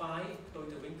ខ្វល់ខ្វាយផ្ទុយ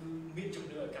ទៅវិញគឺមានជំ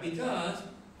នឿឲ្យកាន់ Because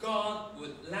God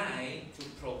would like to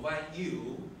provide you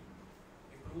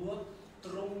ពីព្រោះ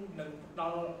ទ្រង់នឹងផ្ដ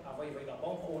ល់អ្វីៗដល់ប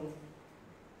ងប្អូន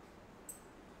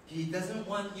He doesn't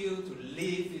want you to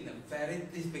live in a very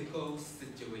difficult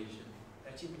situation.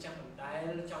 តែជាម្ចាស់មិនដែ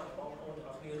លចង់ឲ្យបងប្អូនទាំង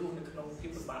អស់គ្នារស់នៅក្នុងភា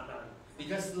ពលំបាកឡើយ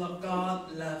Because God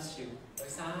loves you. ដោ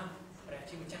យសារព្រះ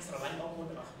ជាម្ចាស់ស្រឡាញ់បងប្អូន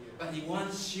ទាំងអស់គ្នា But He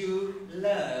wants you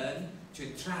learn to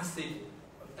trust Him.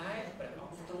 ប៉ុន្តែព្រះអ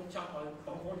ង្គទ្រង់ចង់ឲ្យប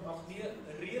ងប្អូនទាំងអស់គ្នា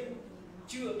រៀន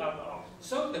ជឿដល់ព្រះអង្គ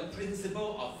So the principle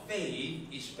of faith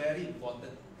is very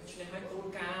important. ដូច្នេះហើយគោល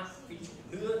ការណ៍ពីជំ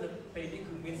នឿនៅពេលនេះ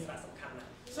គឺមានសារៈសំខាន់ណាស់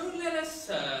So let us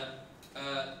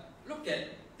look at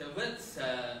the verse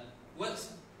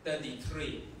 33.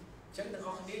 អញ្ចឹងទាំង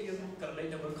អស់គ្នាយើងក៏លេខ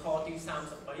ទៅមើលខទី33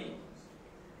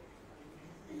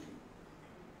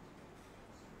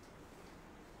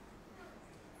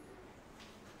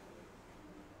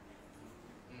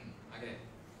 Okay.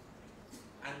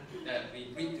 And we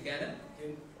read together. យើ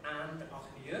ងអានទាំងអស់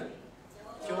គ្នា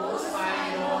ចូលស្វែង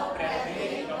រកព្រះរា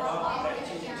ជរបស់ព្រះ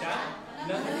ជាម្ចាស់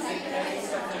និងសេចក្តី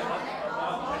សុខចិត្តរប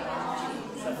ស់ព្រះអង្គជា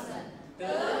សិទ្ធិ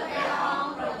ទើបព្រះអង្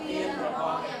គប្រទានរប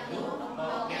ស់អ្នកនោះម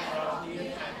កអ្នករាល់គ្នា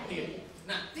ថែមទៀត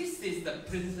Now this is the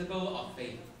principle of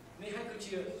faith. នេះហើយគឺ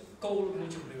ជាគោលនៃ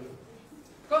ជំនឿ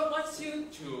God wants you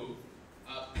to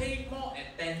pay more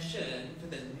attention to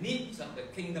the the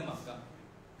kingdom of God.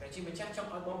 តែជាម្ចាស់ចង់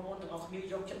ឲ្យបងប្អូនទាំងអស់គ្នា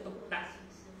យកចិត្តទុកដាក់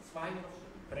ស្វែង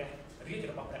ព្រះរាជ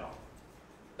របស់ព្រះអង្គ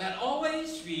But always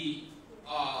we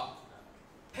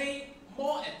pay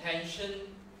more attention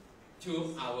to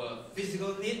our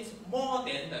physical needs more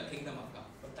than the kingdom of God.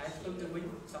 ប៉ុន្តែផ្ទុយទៅវិញ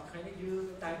សប្តាហ៍នេះយើង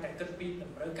តែគិតពីត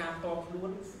ម្រូវការផ្ទាល់ខ្លួ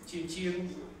នជាង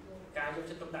ការយក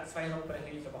ចិត្តទុកដាក់ស្វែងរកព្រះ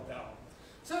រាជរបស់ព្រះអង្គ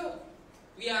So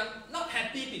we are not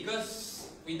happy because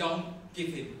we don't give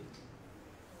him.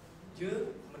 យើង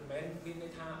មិនមែនមានន័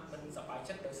យថាមិនសប្បាយ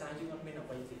ចិត្តដោយសារយើងអត់មានអ្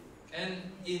វីទេ And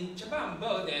in ChanPeng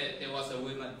there was a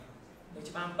woman. នៅ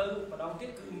ច្បារអំពៅម្ដងទៀត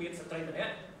គឺមានស្ត្រីម្នា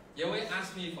ក់ They always ask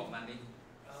me for money.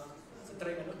 ស្ត្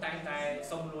រីម្នាក់នោះតែងតែ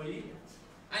សុំលុយ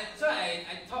So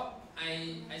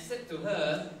I said to her,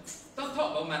 don't talk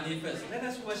about money first. Let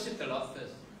us worship the Lord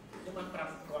first. ខ្ញុំបានប្រា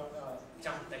ប់គាត់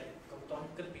ចាំបន្តិចកុំតន់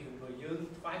គិតពីរឿងលុយយើង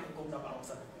ថ្វាយបង្គំដល់ព្រះអង្គ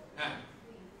សិន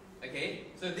Okay,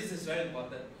 so this is very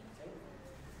important.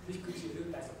 នេះគឺជារឿង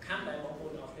ដែលសំខាន់ដែលបងប្អូ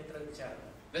នទាំងអស់គ្នាត្រូវពិចារណា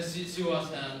But she was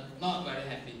not very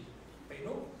happy. ពេល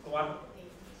នោះគាត់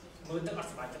មើលទៅអត់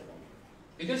សប្បាយចិត្តបង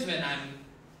Because when I'm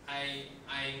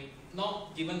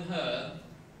not given her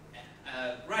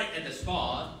right at the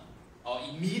spot or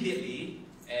immediately,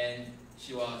 and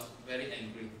she was very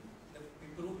angry. ពី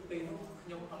ព្រោះពេលនោះខ្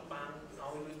ញុំអត់បានឲ្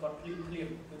យលុយគាត់ភ្លាម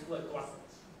គឺធ្វើឲ្យគាត់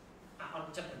អត់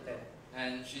ចិត្តមែនទេ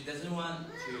And she doesn't want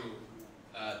to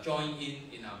join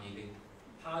in our meeting.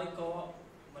 ហើយក៏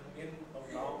មិនមានបំ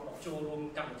ណងមកចូលរួម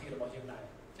កម្មវិធីរបស់យើងដែរ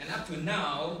And up to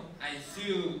now, I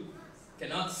still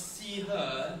cannot see her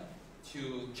to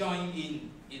join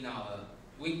in our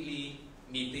weekly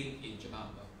meeting in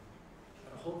ChanPeng.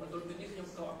 រហូតមកទល់ពេលនេះខ្ញុំ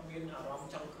ក៏អត់មានអារម្ម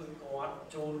ណ៍ចង់ឃើញគាត់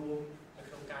ចូលរួមនៅ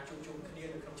ក្នុងការជួបជុំគ្នា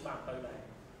នៅក្នុងច្បារទៅដែរ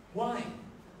Why?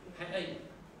 ហេតុអី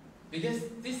Because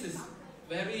this is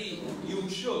very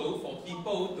usual for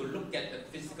people to look at the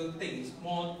physical things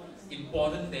more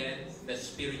important than the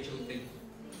spiritual things.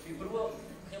 ពីព្រោះ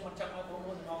ខ្ញុំអត់ចង់ឲ្យបងប្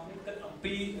អូនទាំងអស់គ្នាគិតអំ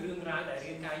ពីរឿងរ៉ាវដែល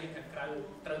រាងកាយយើងខាងក្រៅ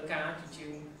ត្រូវការជា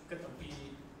ងគិតអំពី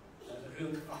រឿ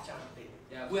ងអស្ចារ្យទេ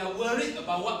Yeah, we are worried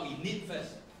about what we need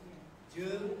first.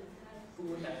 យើងគួ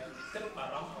រតែគិតបា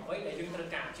រម្ភអ្វីដែលយើងត្រូវ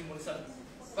ការជាមុនសិន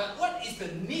But what is the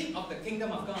need of the kingdom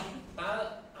of God? តើ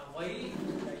អ្វី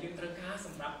ដែលយើងត្រូវការស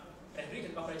ម្រាប់ព្រះរាជ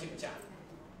របស់ព្រះជាម្ចាស់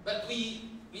But we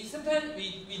sometimes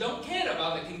we don't care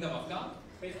about the kingdom of God.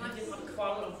 ពេលខ្លះយើងអត់ខ្វ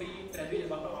ល់អំពីព្រះរាជរ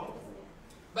បស់ព្រះអង្គ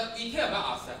But we care about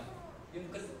ourselves. យើង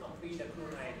គិតអំពីតែខ្លួន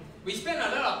ឯង We spend a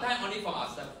lot of time only for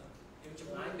ourselves. យើងចំ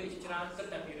ណាយពេលច្រើនគិត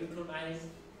តែពីរឿងខ្លួនឯង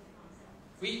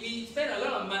We spend a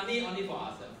lot of money only for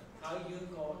ourselves. ហើយយើង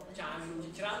ក៏ចាយលុយ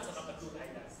ច្រើនសម្រាប់តែខ្លួនឯង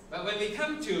ដែរ But when we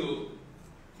come to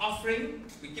offering,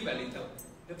 we give a little.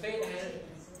 នៅពេលដែល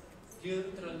យើង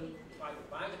ត្រូវថ្វាយ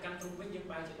បាយទៅកាន់ទ្រង់វិញយើង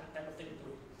បាយជាដាក់តែបន្តិចបន្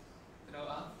តួច You know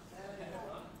what?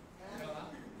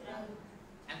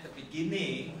 At the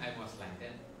beginning, I was like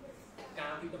that. កា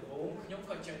លពីដំបូងខ្ញុំ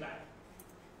ក៏អញ្ចឹងដែរ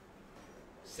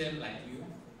Same like you.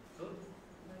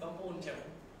 បងប្អូនអញ្ចឹង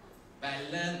But I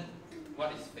learned what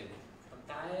is faith. ប៉ុន្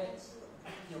តែ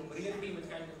ខ្ញុំរៀនពីមួយ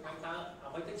ថ្ងៃទៅថ្ងៃតើ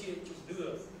អ្វីទៅជាជំនឿ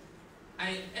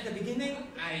At the beginning,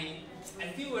 I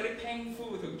feel very painful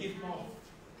to give more.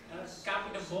 កាលពី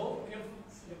ដំបូងខ្ញុំ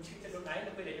ឈឺចិត្តខ្លួនឯង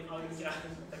នៅពេលដែលខ្ញុំឲ្យលុយច្រើន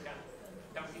ទៅកាន់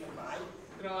កម្មវិធីដំបាយ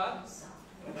You know what?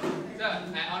 So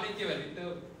I only give a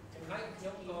little. ចំណាយខ្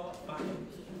ញុំក៏បាន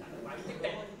ដាក់បាយតិច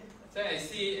តិច So I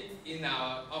see in our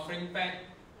offering bag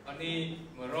only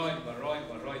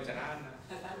 100 ច្រើនណា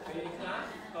ពេលខ្លះ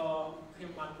ក៏ខ្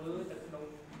ញុំបានមើលទៅក្នុង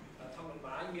ថង់ដំ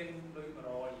បាយមានលុយ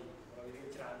100រៀល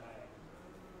ច្រើនដែរ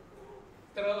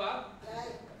ត្រូវអត់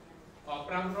អ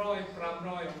500ច្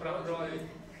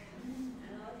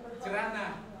រើនណា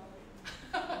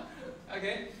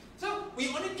Okay, so we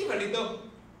only give a little.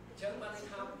 អញ្ចឹងបានន័យ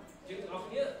ថាយើងទាំងអស់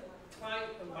គ្នាថ្វាយ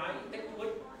ដំបាយតិចតួច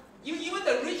Even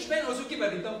the rich man also give a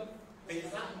little. ពេល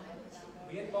ខ្លះ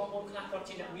មានបងប្អូនខ្លះគាត់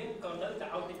ជាអ្នកមានក៏នៅតែ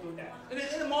ឲ្យតិចតួចដែរ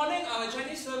In the morning, our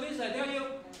Chinese service, I tell you,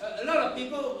 a lot of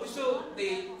people also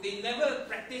they never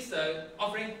practice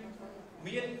offering.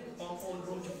 មានបងប្អូន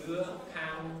រួមជំនឿខា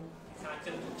ងសា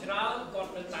ចិនច្រើនគា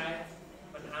ត់នៅតែ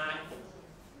មិនអាច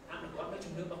អនុវត្តនៅ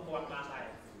ជំនឿរបស់គាត់បានដែរ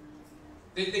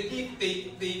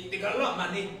They got a lot of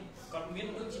money. គាត់មាន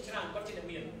លុយជាច្រើនគាត់ជាអ្នក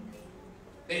មាន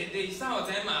Some of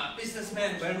them are businessmen,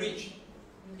 very rich.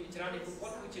 ជាច្រើននៃពួកគា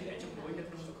ត់គឺជាអ្នកជំនួយនៅ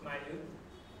ក្នុងស្រុកខ្មែរយើង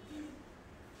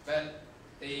But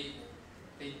they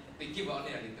give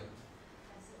only a little.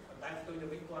 ប៉ុន្តែផ្ទុយទៅ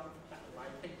វិញគាត់ដាក់តម្លៃ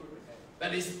តិចតួចមែនទេ But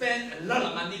they spend a lot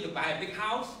of money to buy a big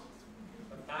house.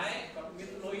 ប៉ុន្តែគាត់មាន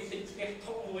លុយទិញផ្ទះ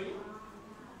ធំមួយ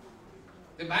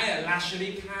They buy a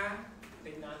luxury car.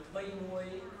 ទិញឡានថ្មីមួយ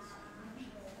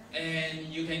And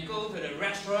you can go to the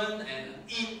restaurant and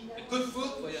eat good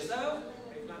food for yourself.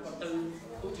 ពេលខ្លះគាត់ទៅ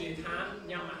ភោជនីយដ្ឋាន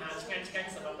ញ៉ាំអាហារឆ្ងាញ់ៗ ចា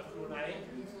ញ់សម្រាប់តែខ្លួនឯង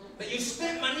But you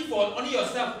spend money for only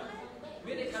yourself.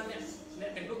 មានន័យថាអ្ន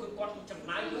កទាំងនោះគឺគាត់ចំ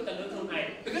ណាយលុយតែលើខ្លួនឯង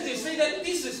Because you say that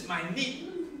this is my need.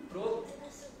 ព្រោះ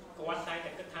គាត់តែ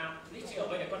គិតថានេះជាអ្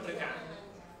វីដែលគាត់ត្រូវការ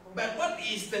But what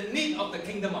is the need of the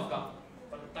kingdom of God?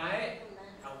 ប៉ុន្តែ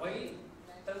អ្វី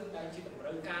ទៅដែលជាតម្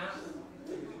រូវការ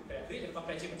ព្រះរាជរបស់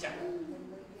ព្រះជាម្ចាស់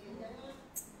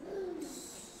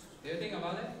Do you think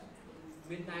about it?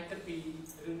 មានតែគិតពី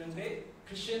រឿងហ្នឹងទេ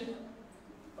Christian,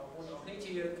 បងប្អូនទាំងនេះ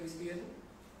ជាគ្រីស្ទាន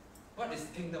what is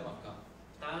kingdom of God?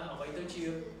 តើអ្វីទៅជា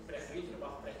ព្រះរាជរប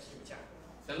ស់ព្រះជាម្ចាស់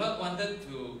The Lord wanted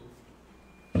to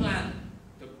plan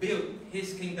to build His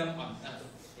kingdom on earth.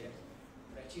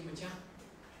 ព្រះជាម្ចាស់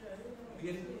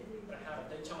មានប្រហារ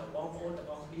ទៅចង់ឲ្យបងប្អូនទាំង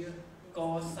អស់គ្នាក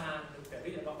សាងនៅព្រះ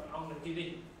រាជរបស់ព្រះអង្គនៅទីនេះ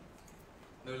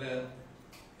នៅលើ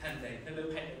ផែនដី នៅលើ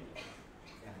ផែនដី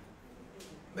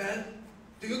But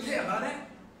do you care about that?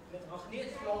 អ្នកទាំងអស់គ្នា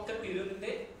ឆ្លងគិតពីរឿងនេះ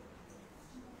ទេ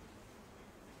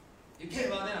You care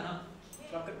about that or not?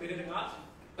 ឆ្លងគិតពីរឿងនេះអត់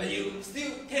But you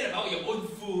still care about your own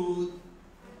food.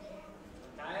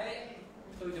 តែ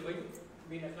ទៅទៅវិញ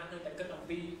មានអ្នកខ្លះនៅតែគិតអំ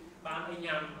ពីបានអី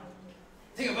ញ៉ាំ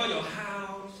Think about your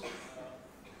house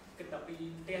គិតអំពី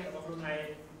ផ្ទះរបស់ខ្លួនឯង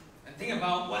and think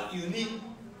about what you need.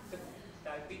 គិត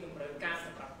តែពីតម្រូវការស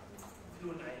ម្រាប់ខ្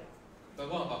លួនឯង But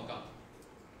what about God?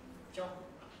 ចុះ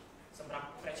សម្រាប់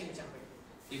ព្រះជាម្ចាស់វិញ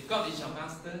If God is your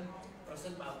master, ប្រសិ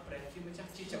នបើព្រះជាម្ចាស់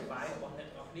ជាចៅហ្វាយរបស់អ្នក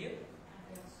ទាំងអស់គ្នា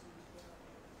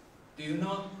do you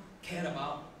not care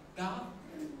about God?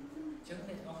 ចឹង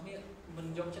អ្នកទាំងអស់គ្នាមិន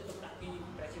យកចិត្តទុកដាក់ពី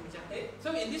ព្រះជាម្ចាស់ទេ So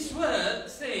in this word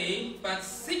saying, but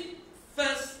seek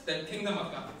first the kingdom of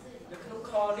God នៅក្នុង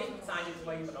ខនេះសារជាថ្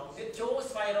មីម្ដងទៀតចូល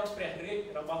ស្វែងរកព្រះរាជ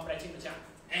របស់ព្រះជាម្ចាស់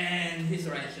and His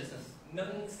righteousness. និង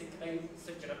សេចក្តី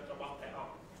សុចរិតរបស់ព្រះអ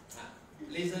ង្គ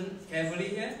Listen carefully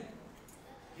here.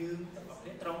 យើងទាំងអស់គ្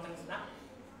នាត្រង់ទាំងស្ដាប់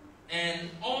And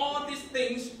all these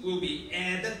things will be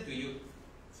added to you.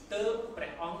 ទើបព្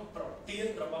រះអង្គប្រទាន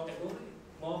របស់ទាំងនោះ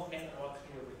មកអ្នករាល់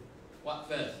គ្នាវិញ What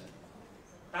first?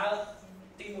 តើ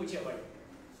ទីមួយជាអ្វី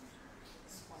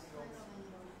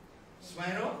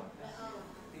Smile.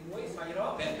 ទីមួយស្វែងរ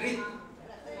ក That read.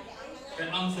 That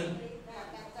answer.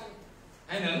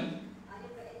 I know.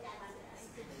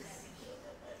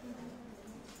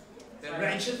 The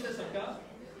righteousness of God.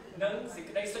 និងសេច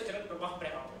ក្តីសុចរិតរបស់ព្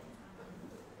រះអង្គ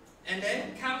And then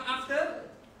come after.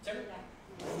 ចឹង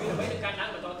មានអ្វីទៅកើតឡើង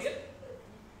បន្តទៀត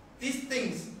These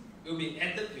things will be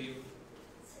added to you.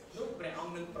 នោះព្រះអង្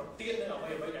គនឹងប្រទាននៅអ្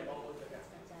វីៗដែលបងប្អូនត្រូវការ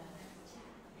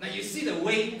Now you see the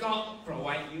way God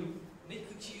provide you. នេះ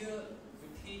គឺជាវិ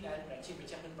ធីដែលព្រះជាម្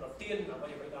ចាស់នឹងប្រទានអ្វី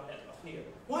ៗដល់អ្នកទាំងអស់គ្នា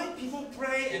Why people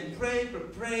pray and pray but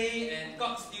pray and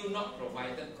God still not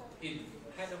provided Him?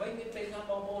 ហេតុអ្វីមានពេលខ្លះ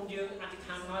បងប្អូនយើងអធិដ្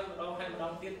ឋានហើយម្ដងហើយម្ដ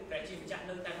ងទៀតព្រះជាម្ចាស់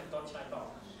នៅតែមិនទាន់ឆ្លើយតប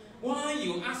Why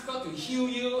you ask God to heal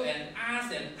you and ask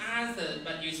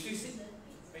but you still sick?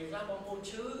 ពេលខ្លះបងប្អូន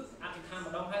ឈឺអធិដ្ឋាន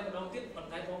ម្ដងហើយម្ដងទៀតប៉ុន្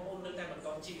តែបងប្អូននៅតែមិន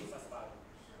ទាន់ជាសះស្បើយ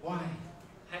Why?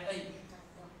 ហេតុអី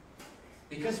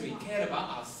Because we care about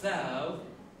ourselves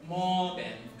more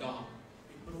than God.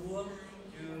 ពីព្រោះ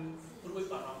យើងព្រួយ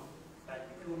បារម្ភតែ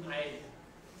ពីខ្លួនឯង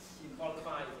ជាខលខ្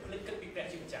វាយភ្លេចគិតពីព្រះ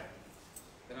ជាម្ចាស់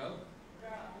You know?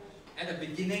 At the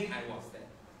beginning I was there.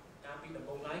 កាលពីដំ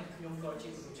បូងឡើយខ្ញុំក៏ជា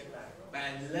មនុស្សចឹងដែរ But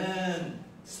I learned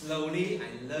slowly. I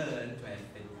learned to have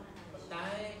faith. ប៉ុន្តែ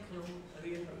ខ្ញុំ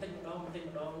រៀនបន្តិចម្ដង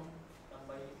ដើម្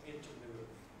បីមានជំនឿ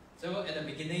So at the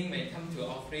beginning, when it comes to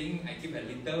offering, I give a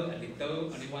little,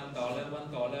 only $1, only $1.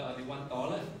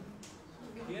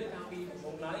 វាកាលពីដំ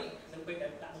បូងឡើយនៅពេលដែ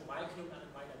លដាក់ដង្វាយខ្ញុំដាក់ដ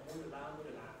ង្វាយតែ$1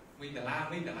 $1.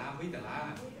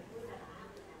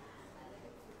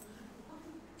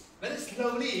 But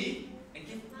slowly, I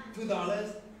give $2,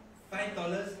 $5, $10,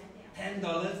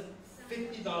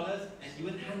 $50, and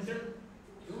even 100.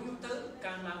 យូរទៅ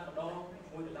ការឡើងម្ដង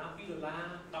$1 $2 $10 $50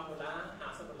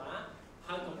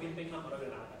 ហើយក៏មានពេលខ្លះ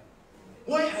$100 ដែរ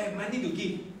Why I have money to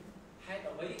give? ហេតុ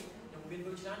អ្វីខ្ញុំមាន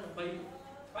លុយច្រើនដើម្បី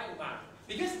ថ្វាយឧបា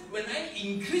Because when I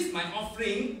increase my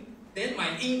offering, then my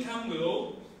income will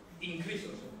increase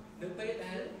also. នៅពេល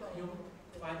ដែលខ្ញុំ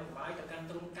ថ្វាយឧបាទៅកាន់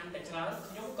ទ្រង់កាន់តែច្រើន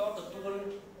ខ្ញុំក៏ទទួល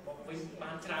មកវិញ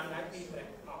បានច្រើនដែរពីព្រះ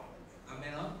អង្គ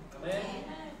Amen. អាមែន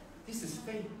This is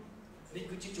faith. នេះ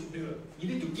គឺជាជំនឿ You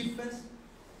need to give first.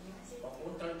 បងប្អូ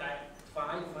នត្រូវតែថ្វា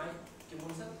យជាមុ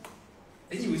នសិន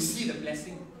Then you will see the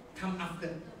blessing come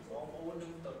after. បងប្អូននឹ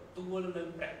ងទទួលនៅ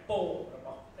ព្រះពររប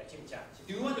ស់ព្រះជាម្ចាស់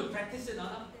Do you want to practice it or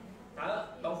not? តើ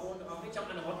បងប្អូនទាំងអស់នេះចង់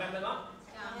អនុវត្តបែបហ្នឹងអត់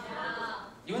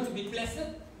You want to be blessed?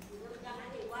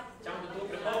 ចង់ទទួល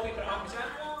ព្រះពរពីព្រះអង្គម្ចាស់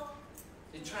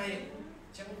You try it.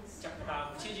 ចឹងចាប់ផ្ដើម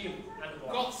ព្យាយាមអនុវត្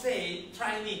ត God say,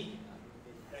 try me.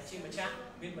 ព្រះជាម្ចាស់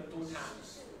មានបន្ទូលថា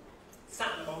សា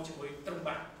កល្បងជាមួយទ្រង់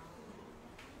បាទ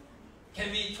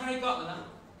Can we try God now?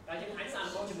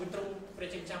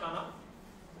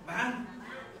 Man,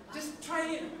 just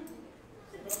try it.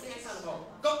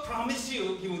 God promised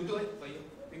you He will do it for you.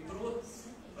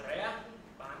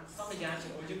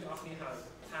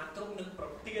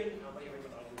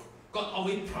 God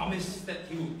always promised that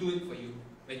He will do it for you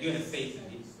when you have faith in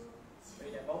Him.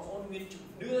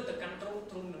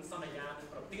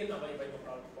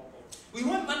 We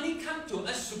want money come to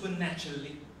us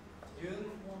supernaturally.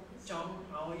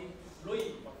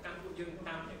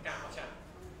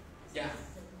 Yeah.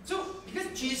 So because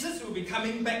Jesus will be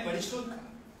coming back very soon.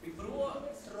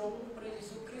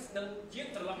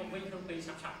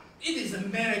 It is a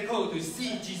miracle to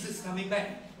see Jesus coming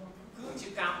back.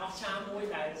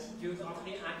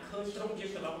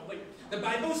 The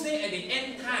Bible says at the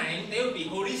end time there will be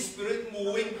Holy Spirit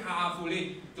moving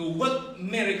powerfully to work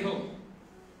miracle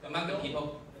among the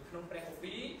people.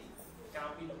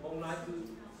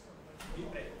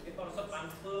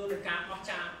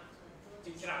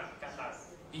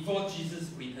 Before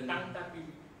Jesus returns.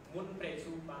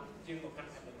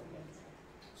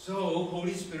 So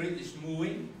Holy Spirit is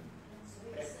moving.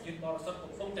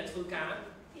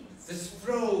 Just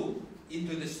flow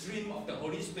into the stream of the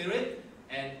Holy Spirit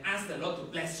and ask the Lord to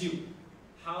bless you.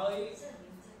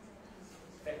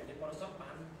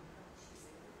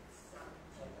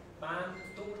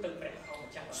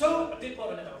 So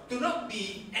do not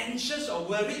be anxious or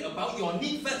worried about your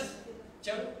need first.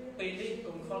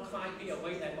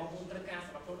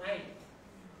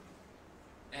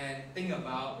 And think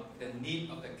about the need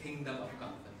of the kingdom of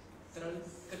God first.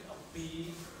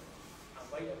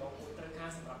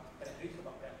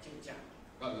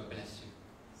 God will bless you.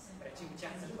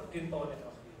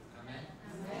 Amen.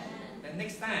 And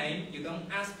next time you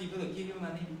don't ask people to give you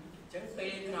money.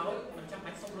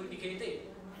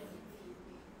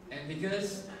 And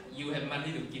because you have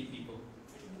money to give people.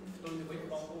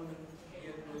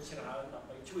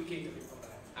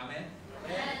 Amen.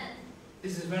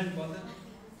 This is very important.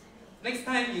 Next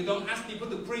time you don't ask people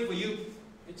to pray for you.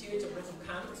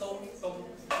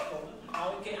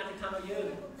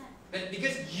 But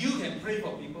because you can pray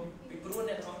for people.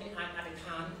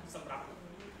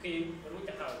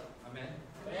 Amen.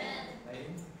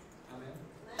 Amen.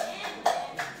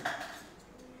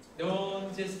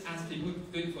 Don't just ask people to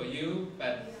do it for you,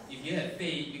 but if you have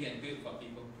faith, you can do it for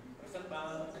people.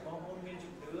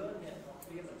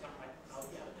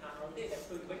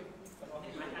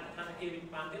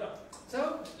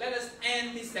 So let us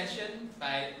end this session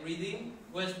by reading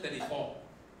verse 34.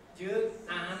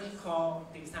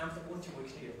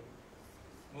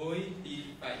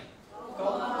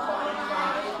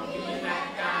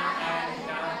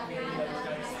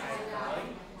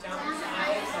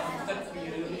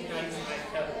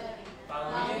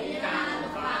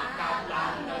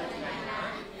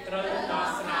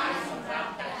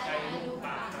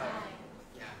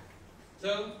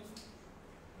 So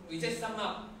we just sum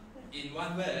up in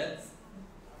one word.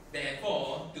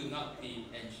 Therefore, do not be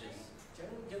anxious.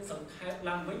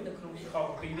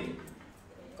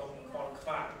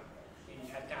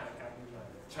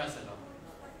 Trust the Lord.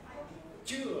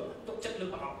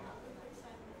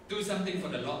 Do something for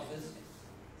the Lord first.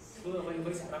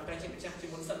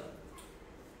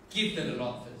 Give to the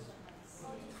Lord first.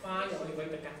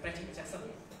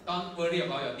 Don't worry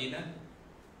about your dinner.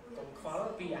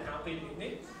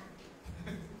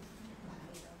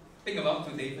 Think about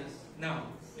today first. Now,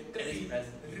 at this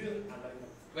present.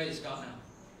 Where is God now?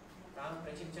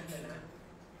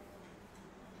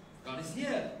 God is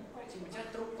here.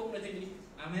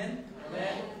 Amen.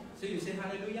 So you say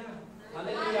hallelujah.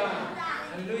 Hallelujah.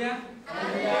 Hallelujah.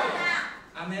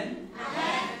 Amen.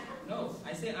 No,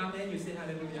 I say amen, you say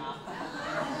hallelujah.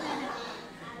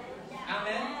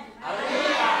 Amen.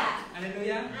 Hallelujah.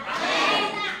 Hallelujah.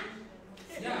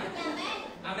 Yeah.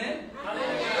 Amen.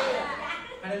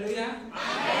 Hallelujah.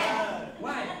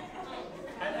 Why?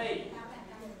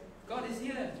 God is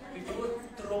here.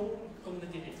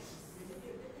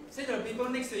 Say to the people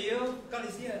next to you, God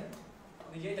is here.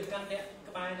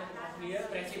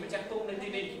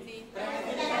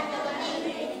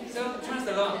 So trust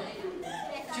the Lord.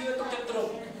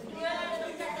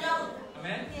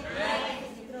 Amen.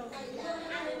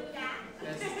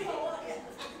 Yes.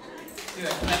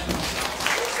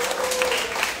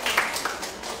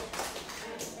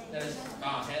 Let us bow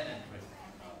our head and pray.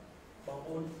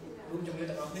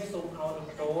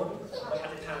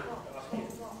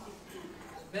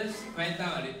 Let's quiet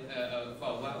down for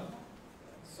a while.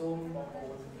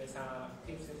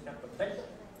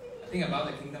 Think about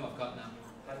the kingdom of God now.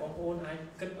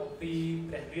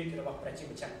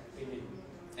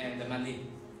 And the money.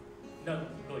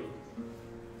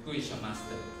 Who is your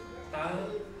master?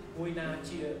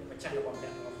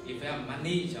 If you have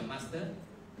money is your master,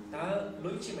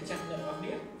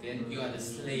 then you are the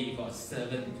slave or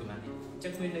servant to money.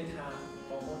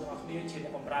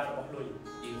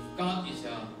 If God is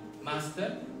your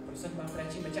master,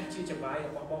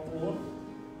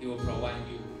 He will provide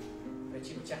you.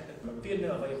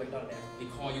 He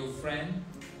call you friend,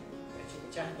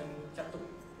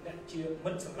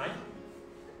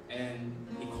 and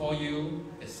He call you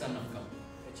the Son of God.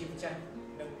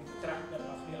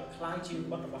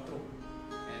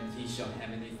 And He's your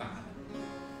Heavenly Father.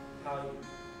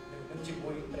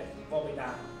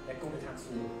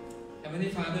 Heavenly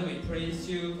Father, we praise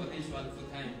you for this wonderful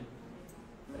time.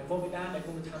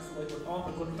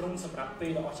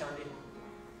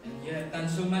 And you have done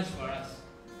so much for us.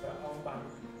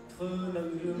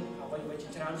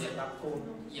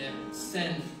 You have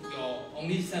sent your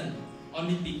only Son,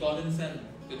 only begotten Son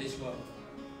to this world.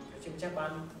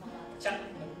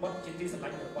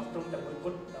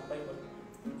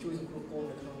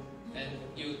 And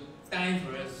you died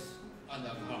for us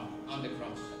on the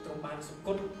cross.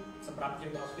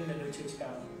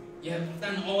 You have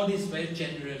done all this very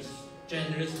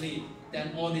generously,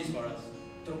 done all this for us.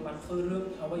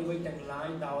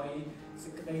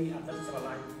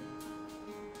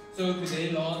 So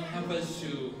today, Lord, help us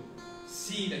to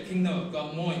see the kingdom of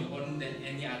God more important than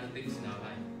any other things in our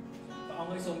life.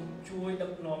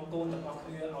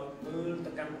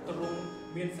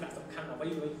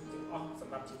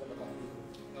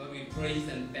 Lord, we praise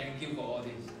and thank you for all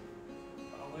this.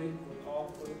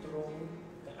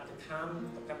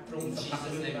 In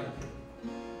Jesus' name.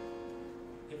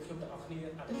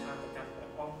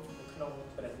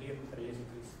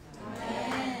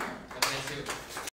 God bless you.